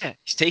 yeah,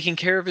 he's taking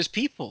care of his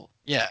people.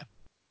 yeah.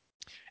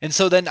 And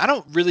so then I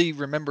don't really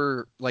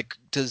remember, like,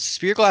 does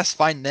Spearglass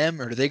find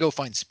them or do they go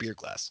find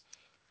Spearglass?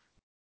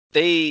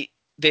 They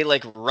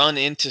like run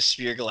into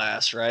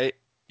Spearglass, right?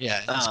 Yeah,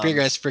 and Um,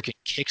 Spearglass freaking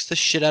kicks the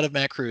shit out of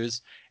Matt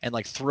Cruz and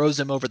like throws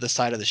him over the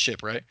side of the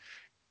ship, right?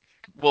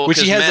 well, Which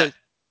he because has Matt a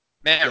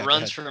Matt yeah, go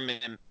runs ahead. from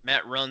him.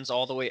 Matt runs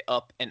all the way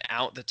up and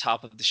out the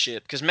top of the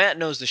ship because Matt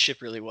knows the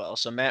ship really well.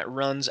 So Matt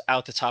runs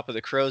out the top of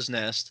the crow's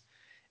nest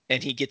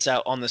and he gets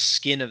out on the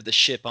skin of the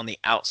ship on the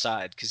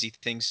outside because he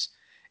thinks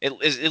at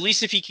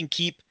least if he can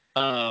keep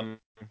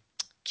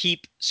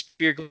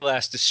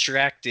Spearglass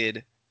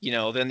distracted,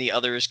 then the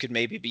others could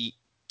maybe be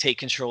take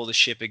control of the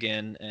ship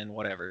again and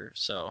whatever.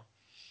 So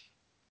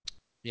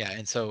Yeah,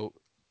 and so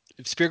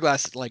if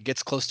Spearglass like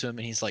gets close to him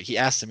and he's like he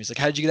asks him, he's like,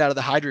 how'd you get out of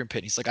the hydrant pit?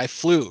 And he's like, I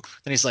flew.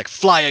 Then he's like,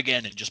 fly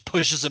again and just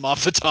pushes him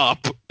off the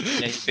top.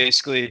 yeah, he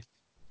basically,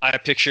 I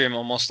picture him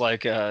almost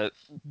like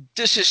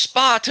this is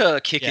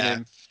Sparta, Yeah.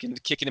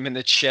 kicking him in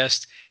the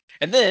chest,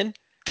 and then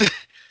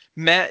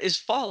Matt is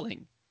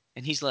falling,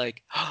 and he's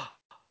like, oh,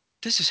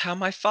 "This is how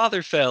my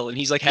father fell," and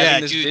he's like having Yeah,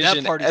 this dude, that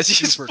vision part is as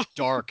he's. super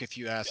dark if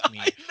you ask I me.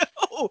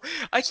 know.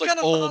 I It's like, kind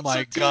of oh thought so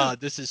my too. god,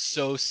 this is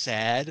so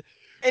sad.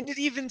 And it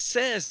even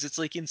says it's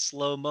like in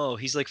slow mo.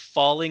 He's like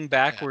falling Yeah.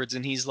 backwards,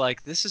 and he's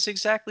like, "This is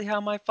exactly how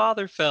my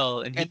father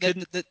fell," and he And then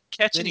couldn't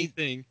catch then he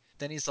anything.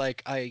 then he's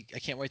like, I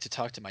can't wait to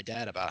talk to my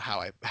dad about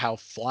how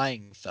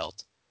flying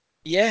felt.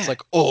 It's Yeah.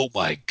 like, oh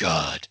my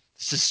god,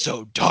 this is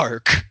so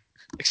dark.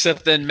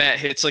 Except then Matt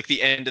hits like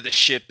the end of the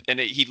ship, and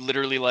he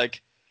literally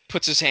like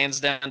puts his hands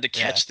down to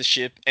Yeah. catch the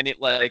ship, and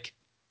it like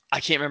I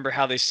can't remember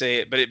how they say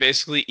it, but it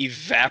basically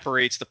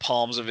evaporates the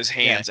palms of his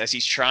Yeah. hands as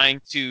he's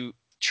trying to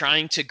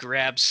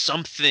grab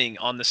something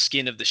on the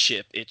skin of the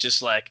ship. It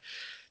just like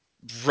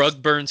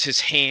rug burns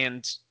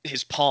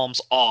his palms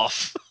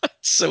off.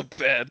 It's so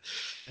bad.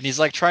 And he's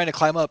like trying to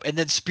climb up, and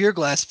then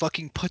Spearglass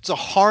fucking puts a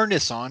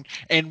harness on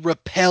and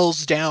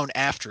repels down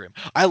after him.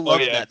 I Oh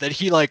love yeah, that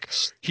he like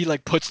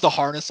puts the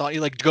harness on. He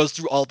like goes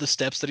through all the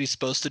steps that he's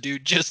supposed to do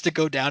just to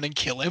go down and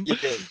kill him. yeah,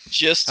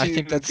 just I to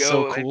think that's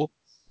so go and cool.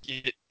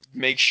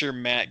 make sure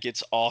Matt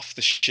gets off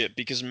the ship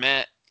because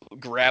Matt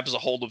grabs a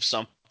hold of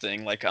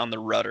something like on the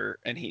rudder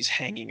and he's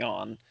hanging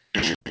on.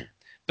 But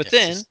Yeah, it's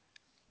then just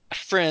a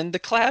friend, the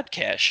Cloud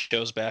Cat,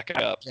 shows back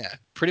up. yeah,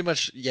 pretty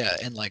much yeah,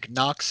 and like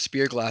knocks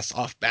Spearglass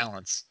off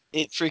balance.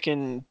 It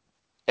freaking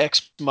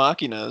ex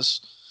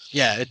machinas.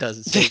 Yeah, it does.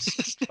 It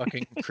saves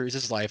fucking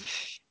Cruz's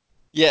life.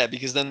 Yeah,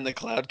 because then the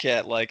Cloud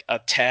Cat like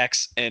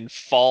attacks and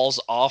falls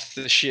off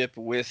the ship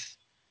with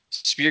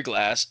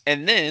Spearglass,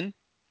 and then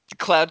the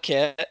Cloud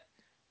Cat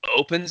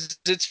opens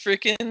its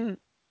freaking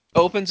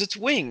opens its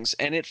wings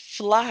and it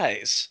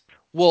flies.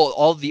 Well,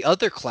 all the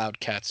other Cloud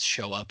Cats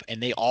show up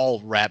and they all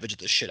ravage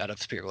the shit out of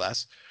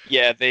Spearglass.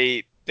 Yeah,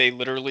 they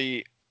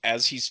literally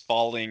as he's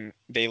falling,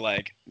 they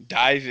like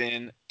dive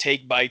in,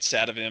 take bites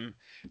out of him.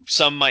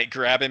 Some might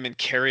grab him and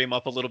carry him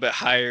up a little bit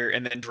higher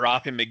and then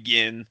drop him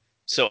again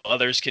so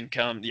others can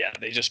come. Yeah,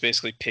 they just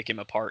basically pick him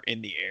apart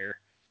in the air.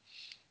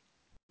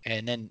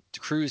 And then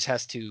Cruz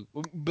has to,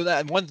 but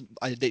that one,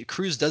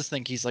 Cruz does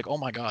think he's like, oh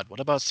my god, what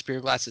about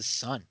Spearglass's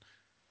son?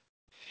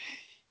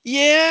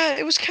 Yeah,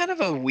 it was kind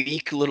of a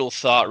weak little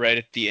thought right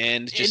at the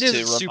end It just is a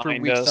to super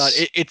remind weak thought.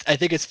 us. I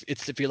think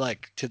it's to be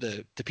like to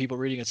the people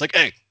reading, it's like,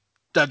 hey,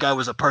 that guy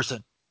was a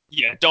person.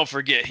 Yeah, don't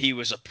forget he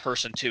was a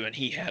person too and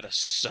he had a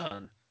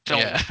son.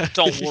 Yeah.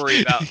 Don't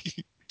worry about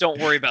don't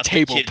worry about the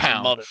Table kid's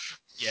pound. mother.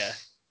 Yeah.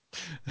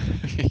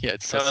 Yeah,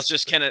 it's so I was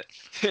just stupid.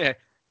 Kenneth. Yeah,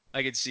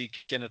 I could see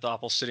Kenneth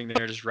Oppel sitting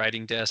there at his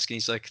writing desk, and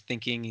he's like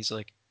thinking. He's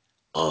like,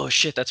 "Oh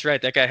shit, that's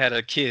right. That guy had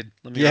a kid.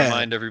 Let me Yeah.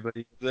 remind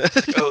everybody of It's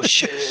like, oh that."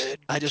 shit,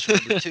 I just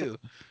remembered too.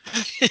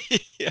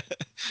 Yeah.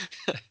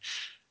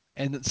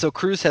 And so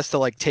Cruz has to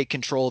like take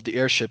control of the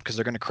airship because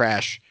they're gonna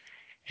crash.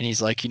 And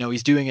he's like,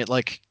 he's doing it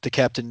like the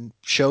captain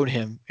showed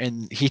him,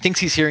 and he thinks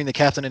he's hearing the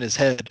captain in his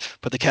head,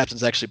 but the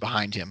captain's actually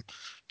behind him,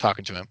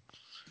 talking to him.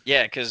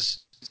 Yeah,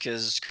 because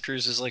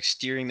Cruz is like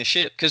steering the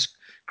ship. Because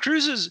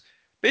Cruz is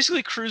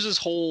basically Cruz's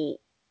whole.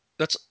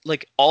 That's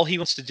like all he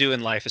wants to do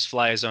in life is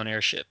fly his own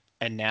airship,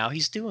 and now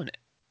he's doing it.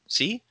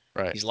 See?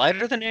 Right. He's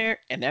lighter than air,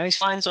 and now he's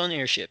flying his own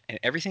airship, and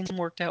everything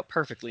worked out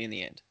perfectly in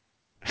the end.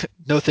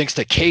 No thanks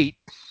to Kate.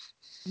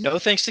 No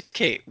thanks to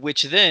Kate,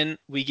 which then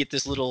we get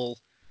this little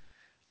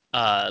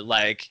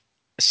like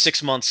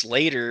 6 months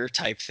later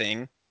type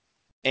thing,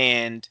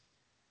 and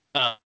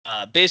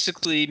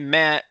basically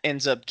Matt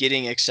ends up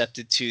getting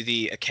accepted to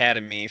the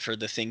academy for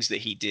the things that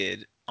he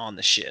did on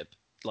the ship.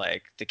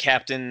 Like the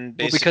captain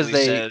Well, because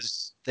basically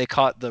says, they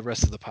caught the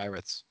rest of the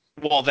pirates.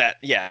 well, that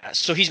yeah.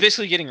 So he's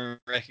basically getting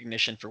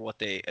recognition for what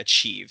they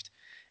achieved,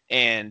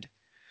 and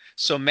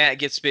so Matt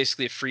gets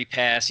basically a free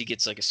pass. He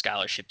gets like a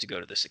scholarship to go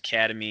to this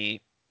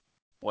academy,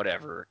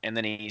 whatever. And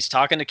then he's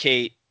talking to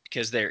Kate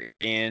because they're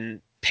in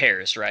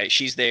Paris, right?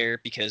 She's there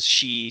because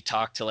she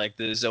talked to like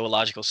the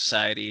Zoological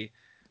Society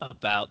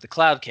about the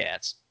cloud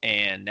cats,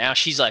 and now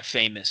she's like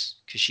famous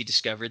because she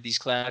discovered these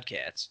cloud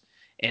cats,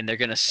 and they're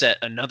gonna set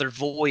another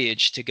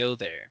voyage to go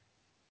there.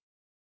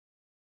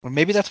 Well,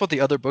 maybe that's what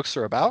the other books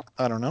are about.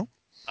 I don't know.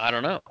 I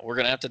don't know. We're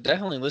gonna have to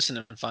definitely listen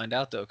and find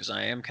out though, because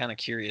I am kind of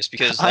curious.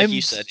 Because, like I'm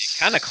you said, it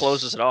kind of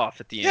closes it off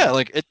at the yeah, end.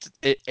 like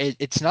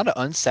it's not an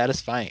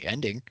unsatisfying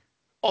ending.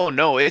 Oh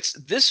no, it's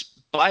this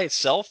by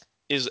itself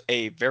is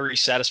a very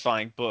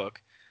satisfying book.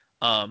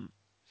 Um,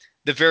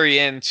 the very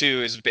end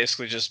too is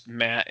basically just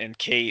Matt and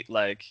Kate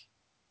like,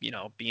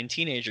 being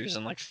teenagers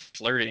and like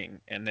flirting,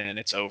 and then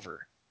it's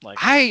over. Like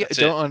I that's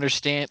it. don't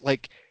understand.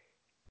 Like,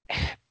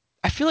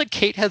 I feel like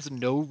Kate has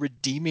no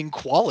redeeming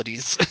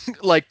qualities,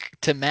 like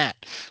to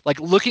Matt. Like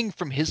looking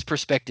from his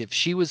perspective,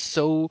 she was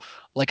so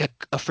like a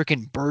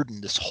freaking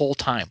burden this whole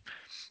time,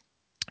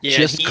 Yeah,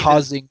 and just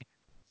causing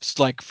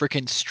like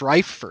freaking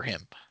strife for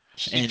him.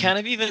 he And kind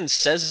of even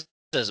says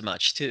as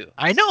much too.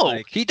 I know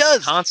Like he does.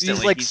 He's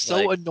constantly, like he's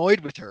so like,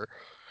 annoyed with her,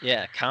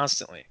 yeah,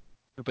 constantly.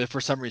 but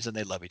for some reason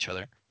they love each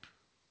other.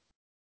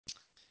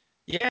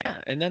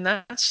 Yeah, and then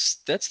that's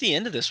the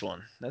end of this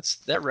one. That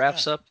Yeah.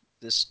 wraps up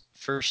this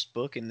first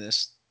book in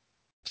this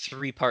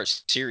three-part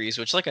series,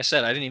 which, like I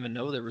said, I didn't even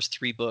know there was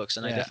three books,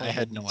 and I Yeah, I definitely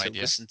had will no need to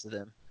idea. listen to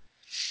them.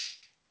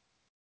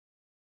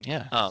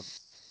 Yeah. Um,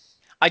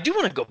 I do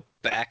want to go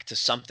back to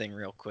something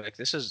real quick.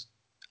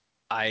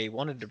 I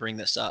wanted to bring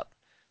this up.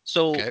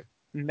 So Okay.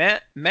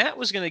 Matt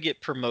was going to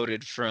get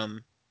promoted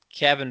from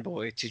cabin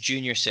boy to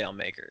junior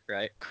sailmaker,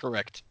 right?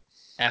 Correct.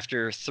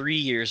 After 3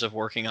 years of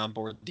working on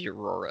board the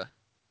Aurora.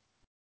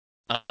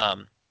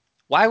 Um,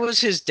 why was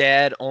his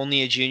dad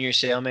only a junior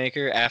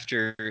sailmaker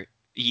after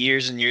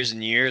years and years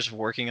and years of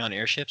working on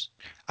airships?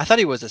 I thought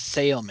he was a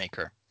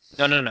sailmaker.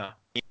 No, no, no.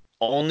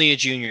 Only a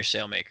junior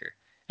sailmaker.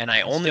 And I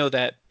That's- only know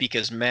that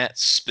because Matt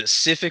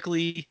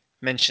specifically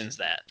mentions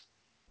that.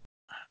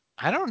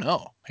 I don't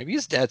know. Maybe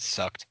his dad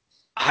sucked.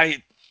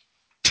 I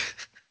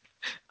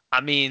I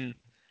mean,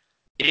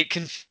 it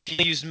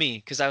confused me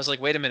because I was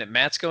like, wait a minute,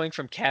 Matt's going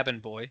from cabin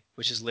boy,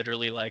 which is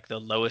literally like the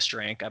lowest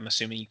rank I'm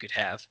assuming you could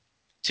have,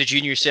 to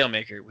junior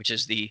sailmaker, which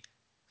is the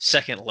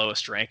second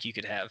lowest rank you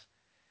could have.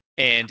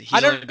 And I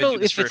he's only don't been know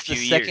doing this if for a it's the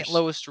few second years.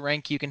 lowest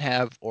rank you can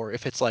have, or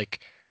if it's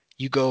like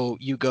you go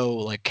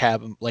like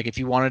cabin, like if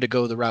you wanted to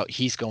go the route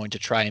he's going to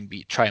try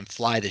and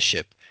fly the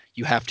ship,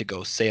 you have to go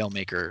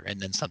sailmaker and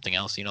then something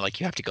else, like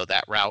you have to go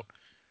that route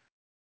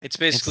It's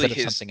basically instead of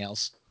his something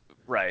else.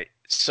 right.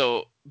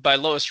 So by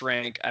lowest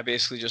rank, I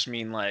basically just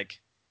mean like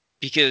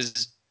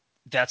because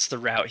that's the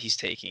route he's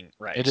taking,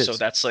 right? It So is.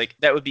 that's like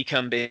that would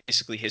become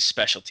basically his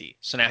specialty.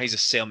 So now he's a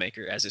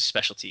sailmaker as his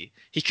specialty.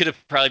 He could have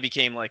probably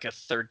became like a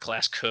third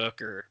class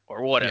cook or Yeah.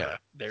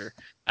 whatever.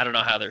 I don't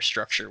know how their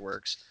structure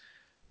works,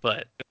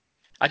 but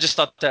I just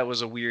thought that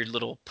was a weird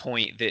little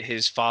point that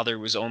his father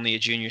was only a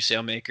junior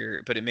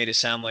sailmaker, but it made it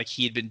sound like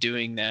he had been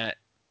doing that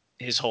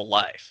his whole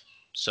life.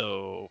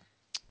 So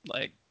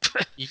like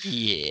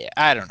Yeah,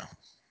 I don't know.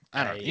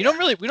 I don't know. yeah.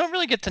 We don't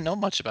really get to know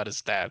much about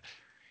his dad.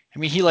 I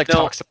mean, he like No,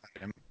 talks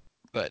about him,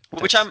 but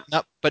which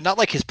not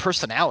like his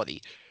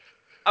personality.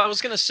 I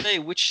was gonna say,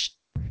 which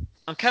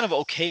I'm kind of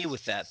okay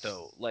with that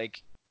though.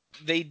 Like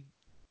they,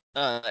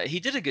 he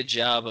did a good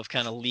job of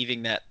kind of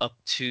leaving that up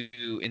to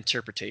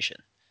interpretation.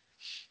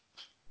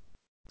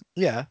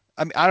 Yeah.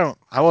 I mean,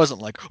 I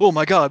wasn't like, "Oh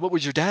my God, what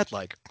was your dad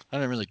like?" I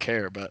didn't really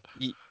care, but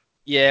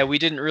Yeah, we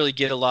didn't really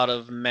get a lot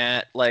of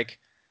Matt. Like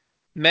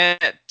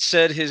Matt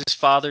said, his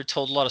father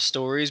told a lot of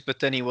stories, but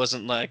then he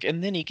wasn't like,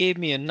 and then he gave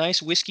me a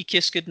nice whiskey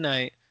kiss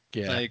goodnight.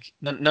 yeah. Like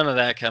none of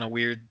that kind of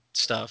weird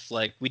stuff.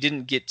 Like we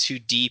didn't get too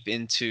deep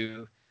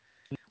into.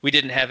 We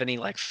didn't have any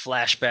like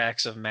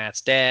flashbacks of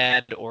Matt's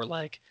dad or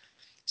like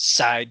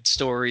side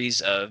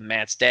stories of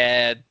Matt's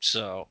dad,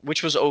 so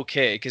which was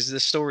okay because the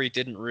story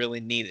didn't really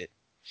need it.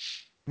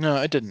 No,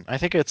 it didn't. I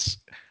think it's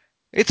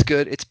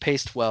good. It's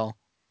paced well.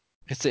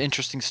 It's an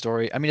interesting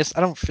story. I mean, I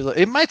don't feel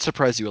it might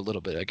surprise you a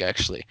little bit, like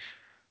actually,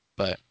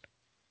 but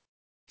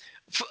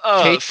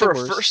Kate's the For a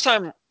worst. first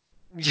time,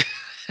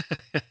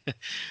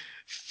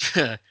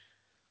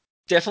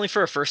 definitely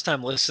for a first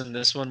time listen,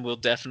 this one will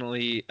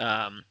definitely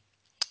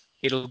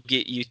it'll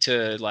get you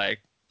to like,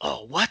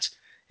 oh what,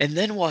 and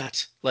then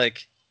what?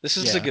 Like this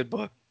is a Yeah. good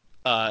book.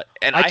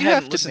 And I I do have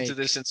hadn't to listened to make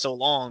this in so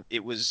long.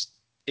 It was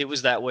it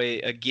was that way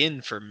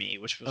again for me,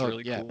 which was Oh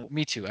really yeah, cool.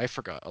 me too. I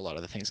forgot a lot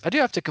of the things. I do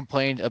have to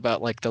complain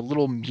about like the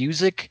little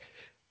music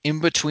in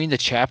between the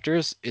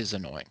chapters is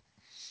annoying.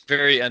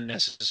 Very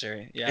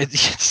unnecessary. Yeah. It's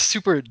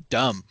super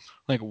dumb.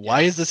 Like, Yeah.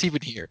 why is this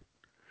even here?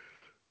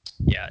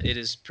 Yeah, it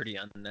is pretty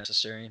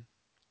unnecessary.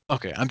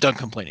 Okay, I'm done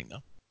complaining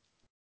though.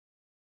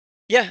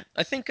 Yeah,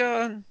 I think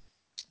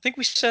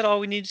we said all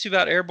we needed to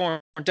about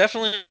Airborne.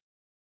 Definitely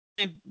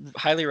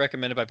highly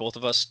recommended by both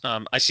of us.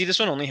 I see this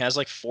one only has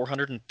like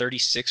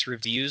 436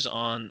 reviews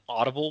on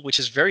Audible, which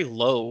is very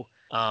low.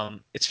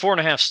 It's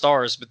 4.5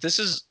 stars, but this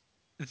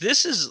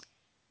is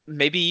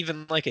maybe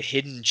even like a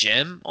hidden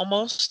gem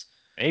almost.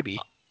 Maybe.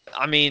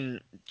 I mean,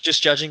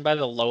 just judging by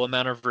the low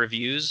amount of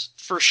reviews,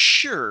 for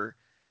sure,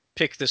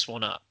 pick this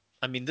one up.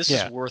 I mean, this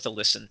is Yeah, worth a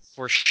listen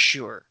for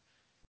sure.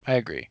 I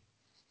agree.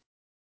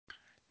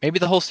 Maybe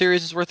the whole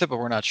series is worth it, but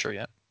we're not sure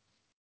yet.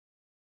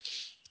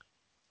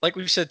 Like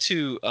we've said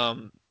too,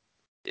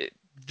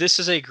 this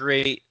is a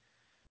great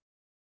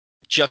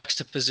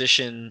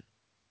juxtaposition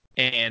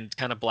and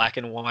kind of black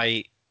and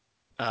white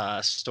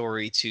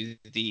story to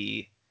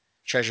the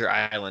Treasure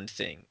Island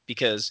thing,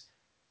 because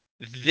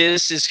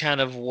this is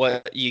kind of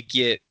what you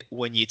get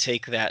when you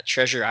take that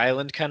Treasure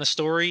Island kind of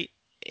story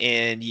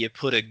and you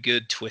put a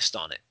good twist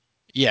on it.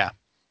 Yeah.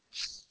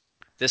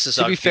 This is,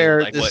 To I be feel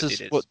fair, like, what it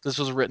is. this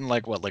was written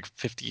like what, like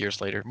 50 years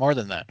later, more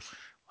than that,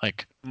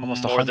 like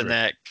almost More than 100,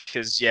 that,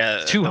 because yeah,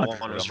 the 200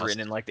 one was written almost.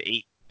 in like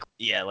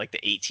the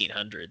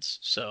 1800s.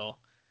 So,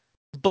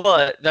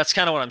 but that's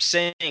kind of what I'm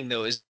saying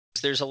though, is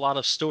there's a lot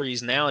of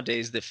stories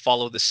nowadays that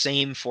follow the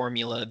same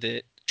formula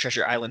that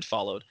Treasure Island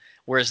followed,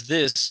 whereas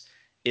this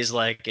is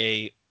like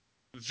a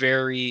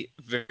very,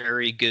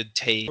 very good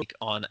take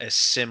on a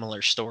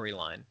similar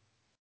storyline.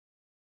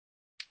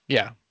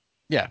 Yeah,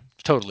 yeah,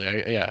 totally.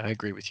 I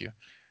agree with you.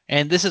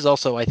 And this is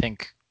also, I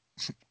think,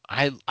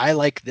 I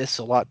like this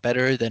a lot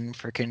better than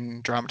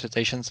freaking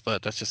dramatizations,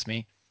 but that's just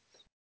me.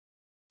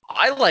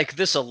 I like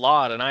this a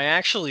lot, and I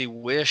actually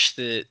wish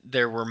that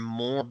there were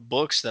more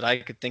books that I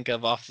could think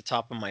of off the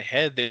top of my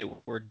head that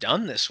were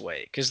done this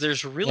way, because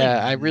there's really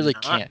Yeah, I really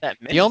not can't. that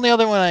The many. only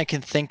other one I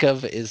can think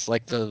of is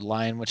like the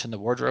Lion, Witch, and the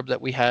Wardrobe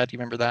that we had. You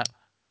remember that?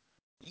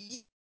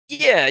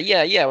 Yeah,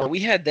 yeah, yeah. Well, we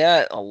had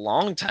that a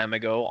long time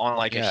ago on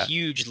like a Yeah,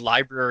 huge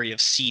library of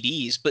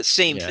CDs, but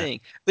same yeah. thing.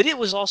 But it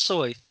was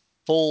also a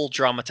full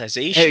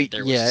dramatization. Hey,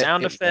 There was yeah,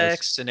 sound it was.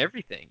 effects and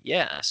everything.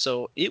 Yeah,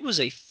 so it was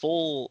a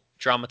full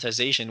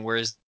dramatization,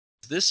 whereas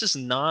this is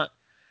not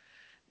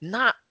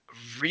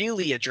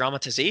really a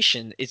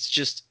dramatization. It's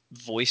just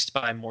voiced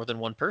by more than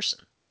one person.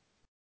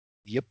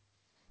 Yep.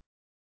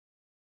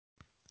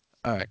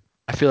 All right.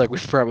 I feel like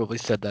we've probably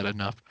said that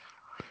enough.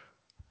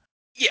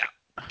 Yeah,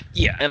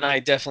 yeah, and I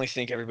definitely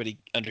think everybody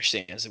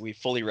understands that we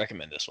fully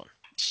recommend this one.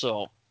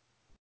 So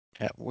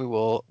Yeah, we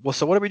will. Well,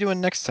 so what are we doing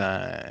next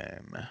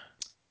time?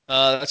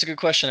 that's a good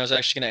question. I was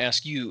actually going to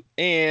ask you,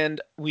 and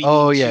we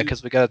Oh need yeah, to.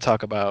 because we got to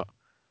talk about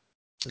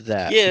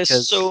that Yeah,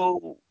 because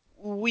so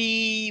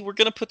we were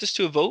going to put this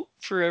to a vote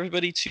for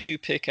everybody to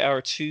pick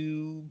our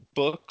two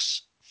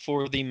books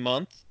for the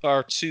month,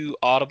 our two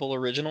Audible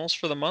originals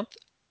for the month.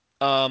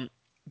 Um,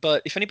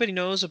 but if anybody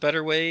knows a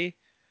better way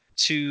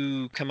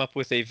to come up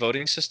with a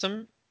voting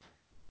system,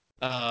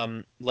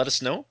 let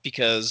us know,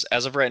 because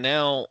as of right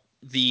now,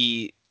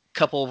 the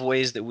couple of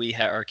ways that we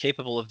are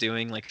capable of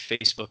doing, like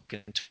Facebook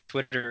and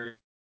Twitter,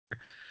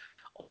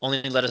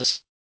 only let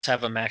us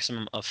have a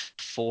maximum of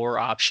 4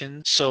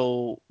 options.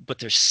 So, but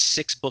there's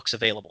 6 books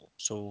available.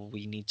 So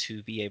we need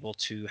to be able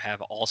to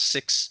have all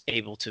 6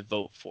 able to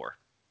vote for.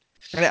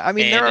 and I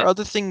mean there And are it,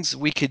 other things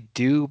we could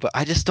do, but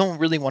I just don't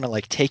really want to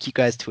like take you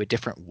guys to a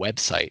different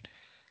website.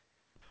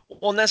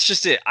 well, and that's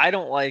just it. I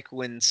don't like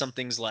when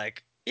something's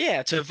like,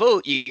 yeah, to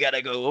vote, you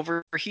gotta go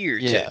over here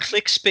to Yeah.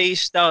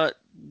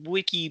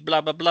 clickspace.wiki,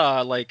 blah blah blah.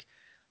 Like,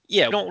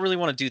 yeah, we don't really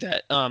want to do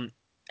that.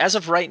 As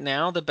of right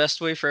now, the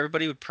best way for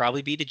everybody would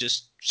probably be to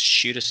just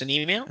shoot us an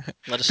email,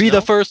 let us Be the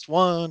know. first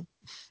one.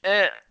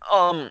 Eh,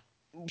 um,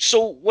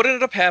 so what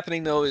ended up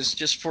happening though is,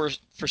 just for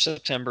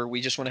September,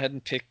 we just went ahead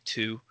and picked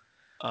two.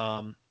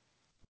 Um,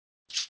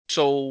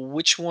 so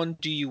which one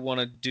do you want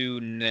to do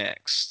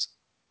next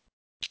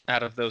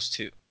out of those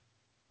two?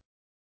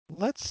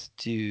 Let's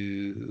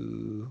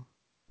do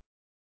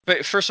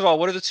But first of all,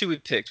 what are the two we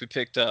picked? We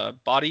picked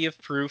Body of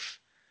Proof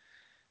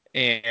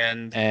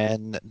and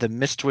and the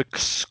Mistwick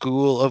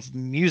School of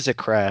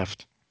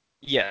Musicraft.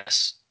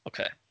 yes.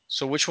 Okay.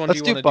 So which one do Let's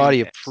you do want to do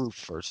Body of next? Proof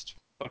first.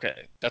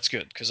 Okay, that's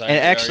good because I And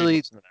already actually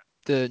listened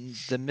to that.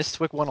 the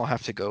Mistwick one will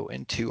have to go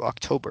into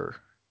October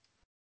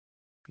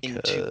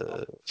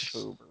Into because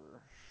October.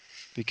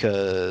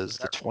 Is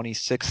the that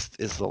 26th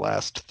is the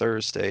last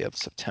Thursday of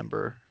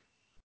September.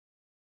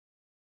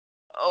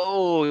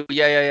 Oh,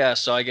 yeah, yeah, yeah.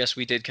 So I guess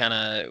we did kind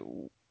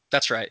of.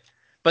 That's right,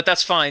 but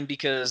that's fine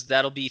because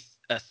that'll be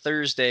a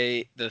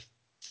Thursday the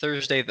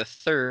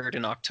 3rd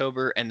in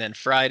October, and then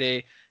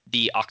Friday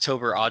the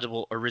October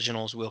Audible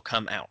originals will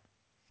come out.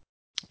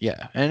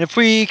 Yeah. And if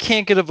we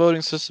can't get a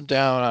voting system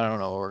down, I don't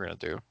know what we're gonna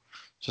do.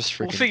 Just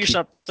We'll freaking figure keep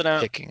something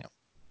out. picking them,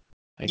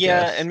 I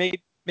Yeah, guess. and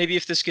maybe maybe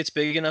if this gets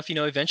big enough,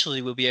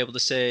 eventually we'll be able to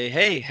say,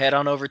 hey, head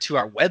on over to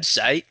our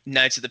website,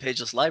 Knights of the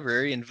Pageless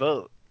Library, and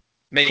vote.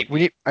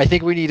 Maybe. I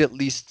think we need at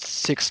least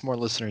 6 more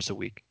listeners a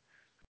week.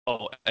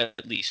 Oh,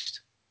 at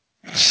least.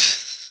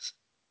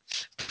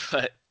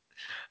 But,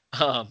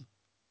 um,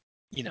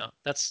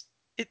 that's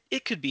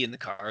it could be in the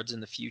cards in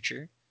the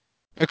future.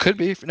 It could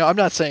be. No, I'm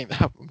not saying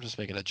that. I'm just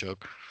making a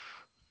joke.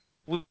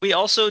 We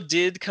also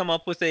did come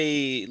up with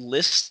a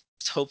list,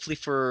 hopefully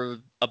for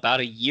about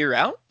a year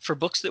out, for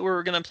books that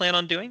we're going to plan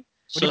on doing.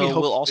 What do you mean? So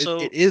Hope we'll it also,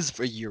 is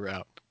for a year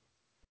out.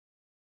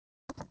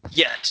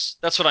 yes,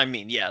 that's what I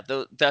mean. Yeah,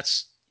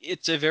 that's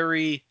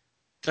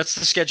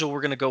the schedule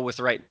we're going to go with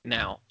right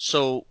now.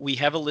 So we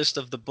have a list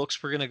of the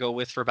books we're going to go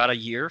with for about a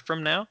year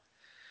from now.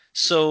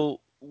 So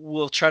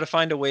we'll try to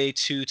find a way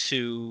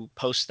to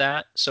post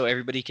that so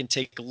everybody can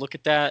take a look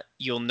at that.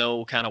 You'll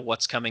know kind of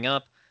what's coming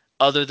up,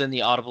 other than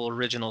the Audible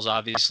originals,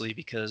 obviously,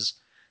 because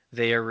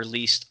they are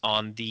released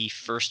on the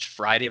first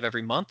Friday of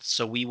every month.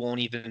 So we won't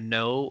even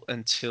know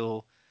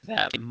until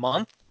that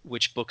month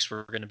which books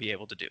we're going to be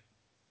able to do.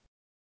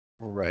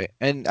 Right,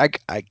 and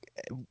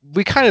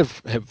we kind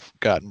of have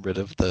gotten rid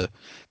of the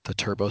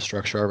turbo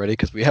structure already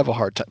because we have a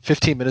hard time.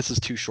 15 minutes is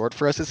too short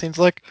for us. It seems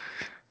like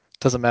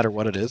doesn't matter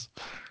what it is.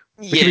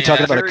 We could be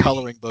talking Yeah, about a very.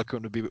 coloring book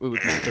and it would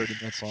be 30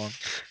 minutes long.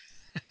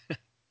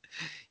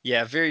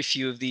 Yeah, very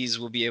few of these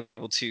will be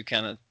able to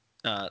kind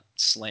of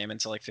slam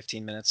into like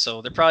 15 minutes.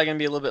 So they're probably going to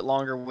be a little bit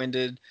longer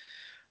winded.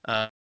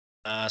 Uh,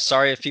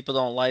 sorry if people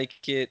don't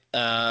like it.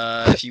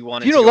 If you If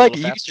wanted you to don't go a like little it,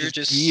 you can faster,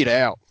 just just get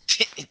out.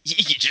 you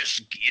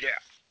just get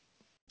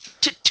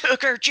out.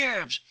 Took our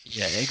jobs.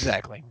 Yeah,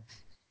 exactly.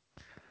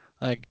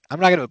 Like I'm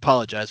not going to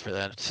apologize for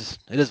that.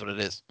 It is what it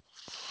is.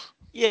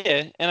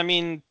 Yeah, and I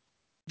mean,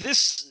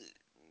 this,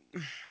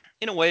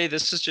 in a way,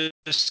 this is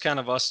just kind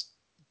of us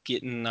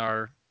getting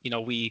our,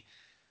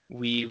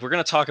 we're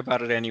going to talk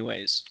about it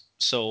anyways.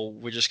 So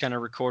we're just kind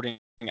of recording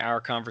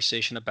our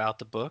conversation about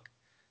the book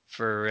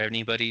for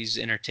anybody's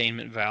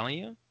entertainment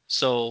value.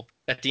 So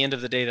at the end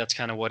of the day, that's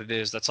kind of what it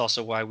is. That's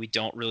also why we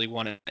don't really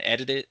want to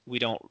edit it. We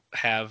don't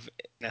have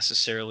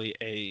necessarily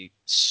a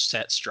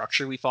set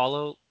structure we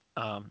follow.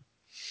 Um,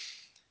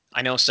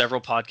 I know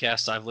several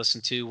podcasts I've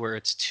listened to where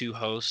it's two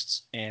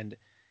hosts, and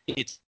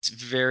it's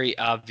very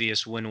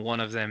obvious when one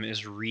of them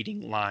is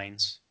reading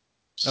lines.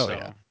 Oh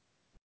yeah. So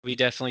we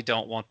definitely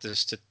don't want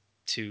this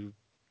to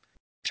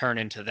turn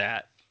into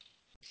that.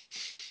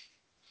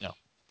 No.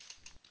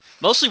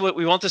 Mostly what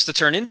we want this to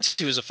turn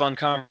into is a fun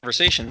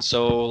conversation.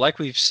 So, like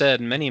we've said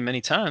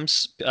many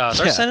times, start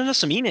Yeah. sending us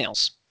some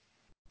emails.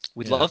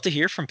 We'd Yeah. love to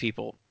hear from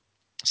people.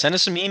 Send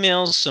us some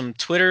emails, some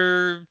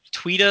Twitter,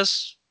 tweet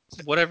us,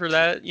 whatever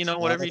that, Twat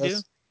whatever at you do.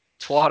 us.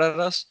 Twat at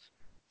us.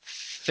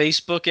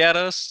 Facebook at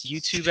us,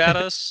 YouTube at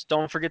us.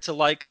 Don't forget to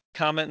like,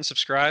 comment, and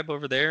subscribe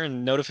over there,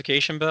 and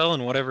notification bell,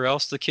 and whatever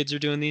else the kids are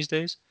doing these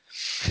days.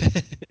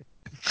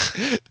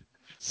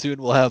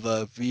 Soon we'll have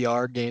a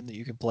VR game that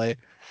you can play.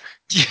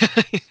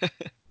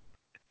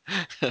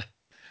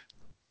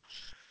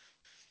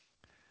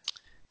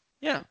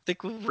 Yeah, I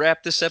think we'll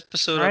wrap this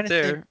episode Trying up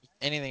to think there.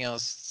 anything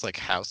else. It's like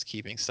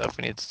housekeeping stuff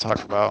we need to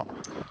talk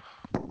about.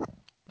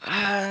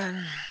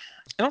 I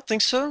don't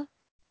think so.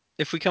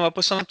 If we come up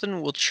with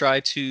something, we'll try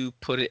to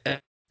put it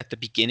at the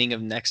beginning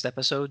of next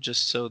episode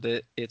just so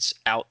that it's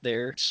out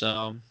there.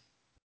 So,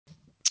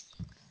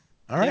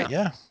 All right.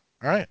 yeah. Yeah.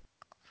 All right.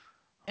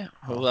 Yeah.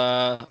 Oh.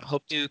 We'll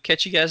hope to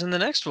catch you guys in the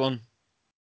next one.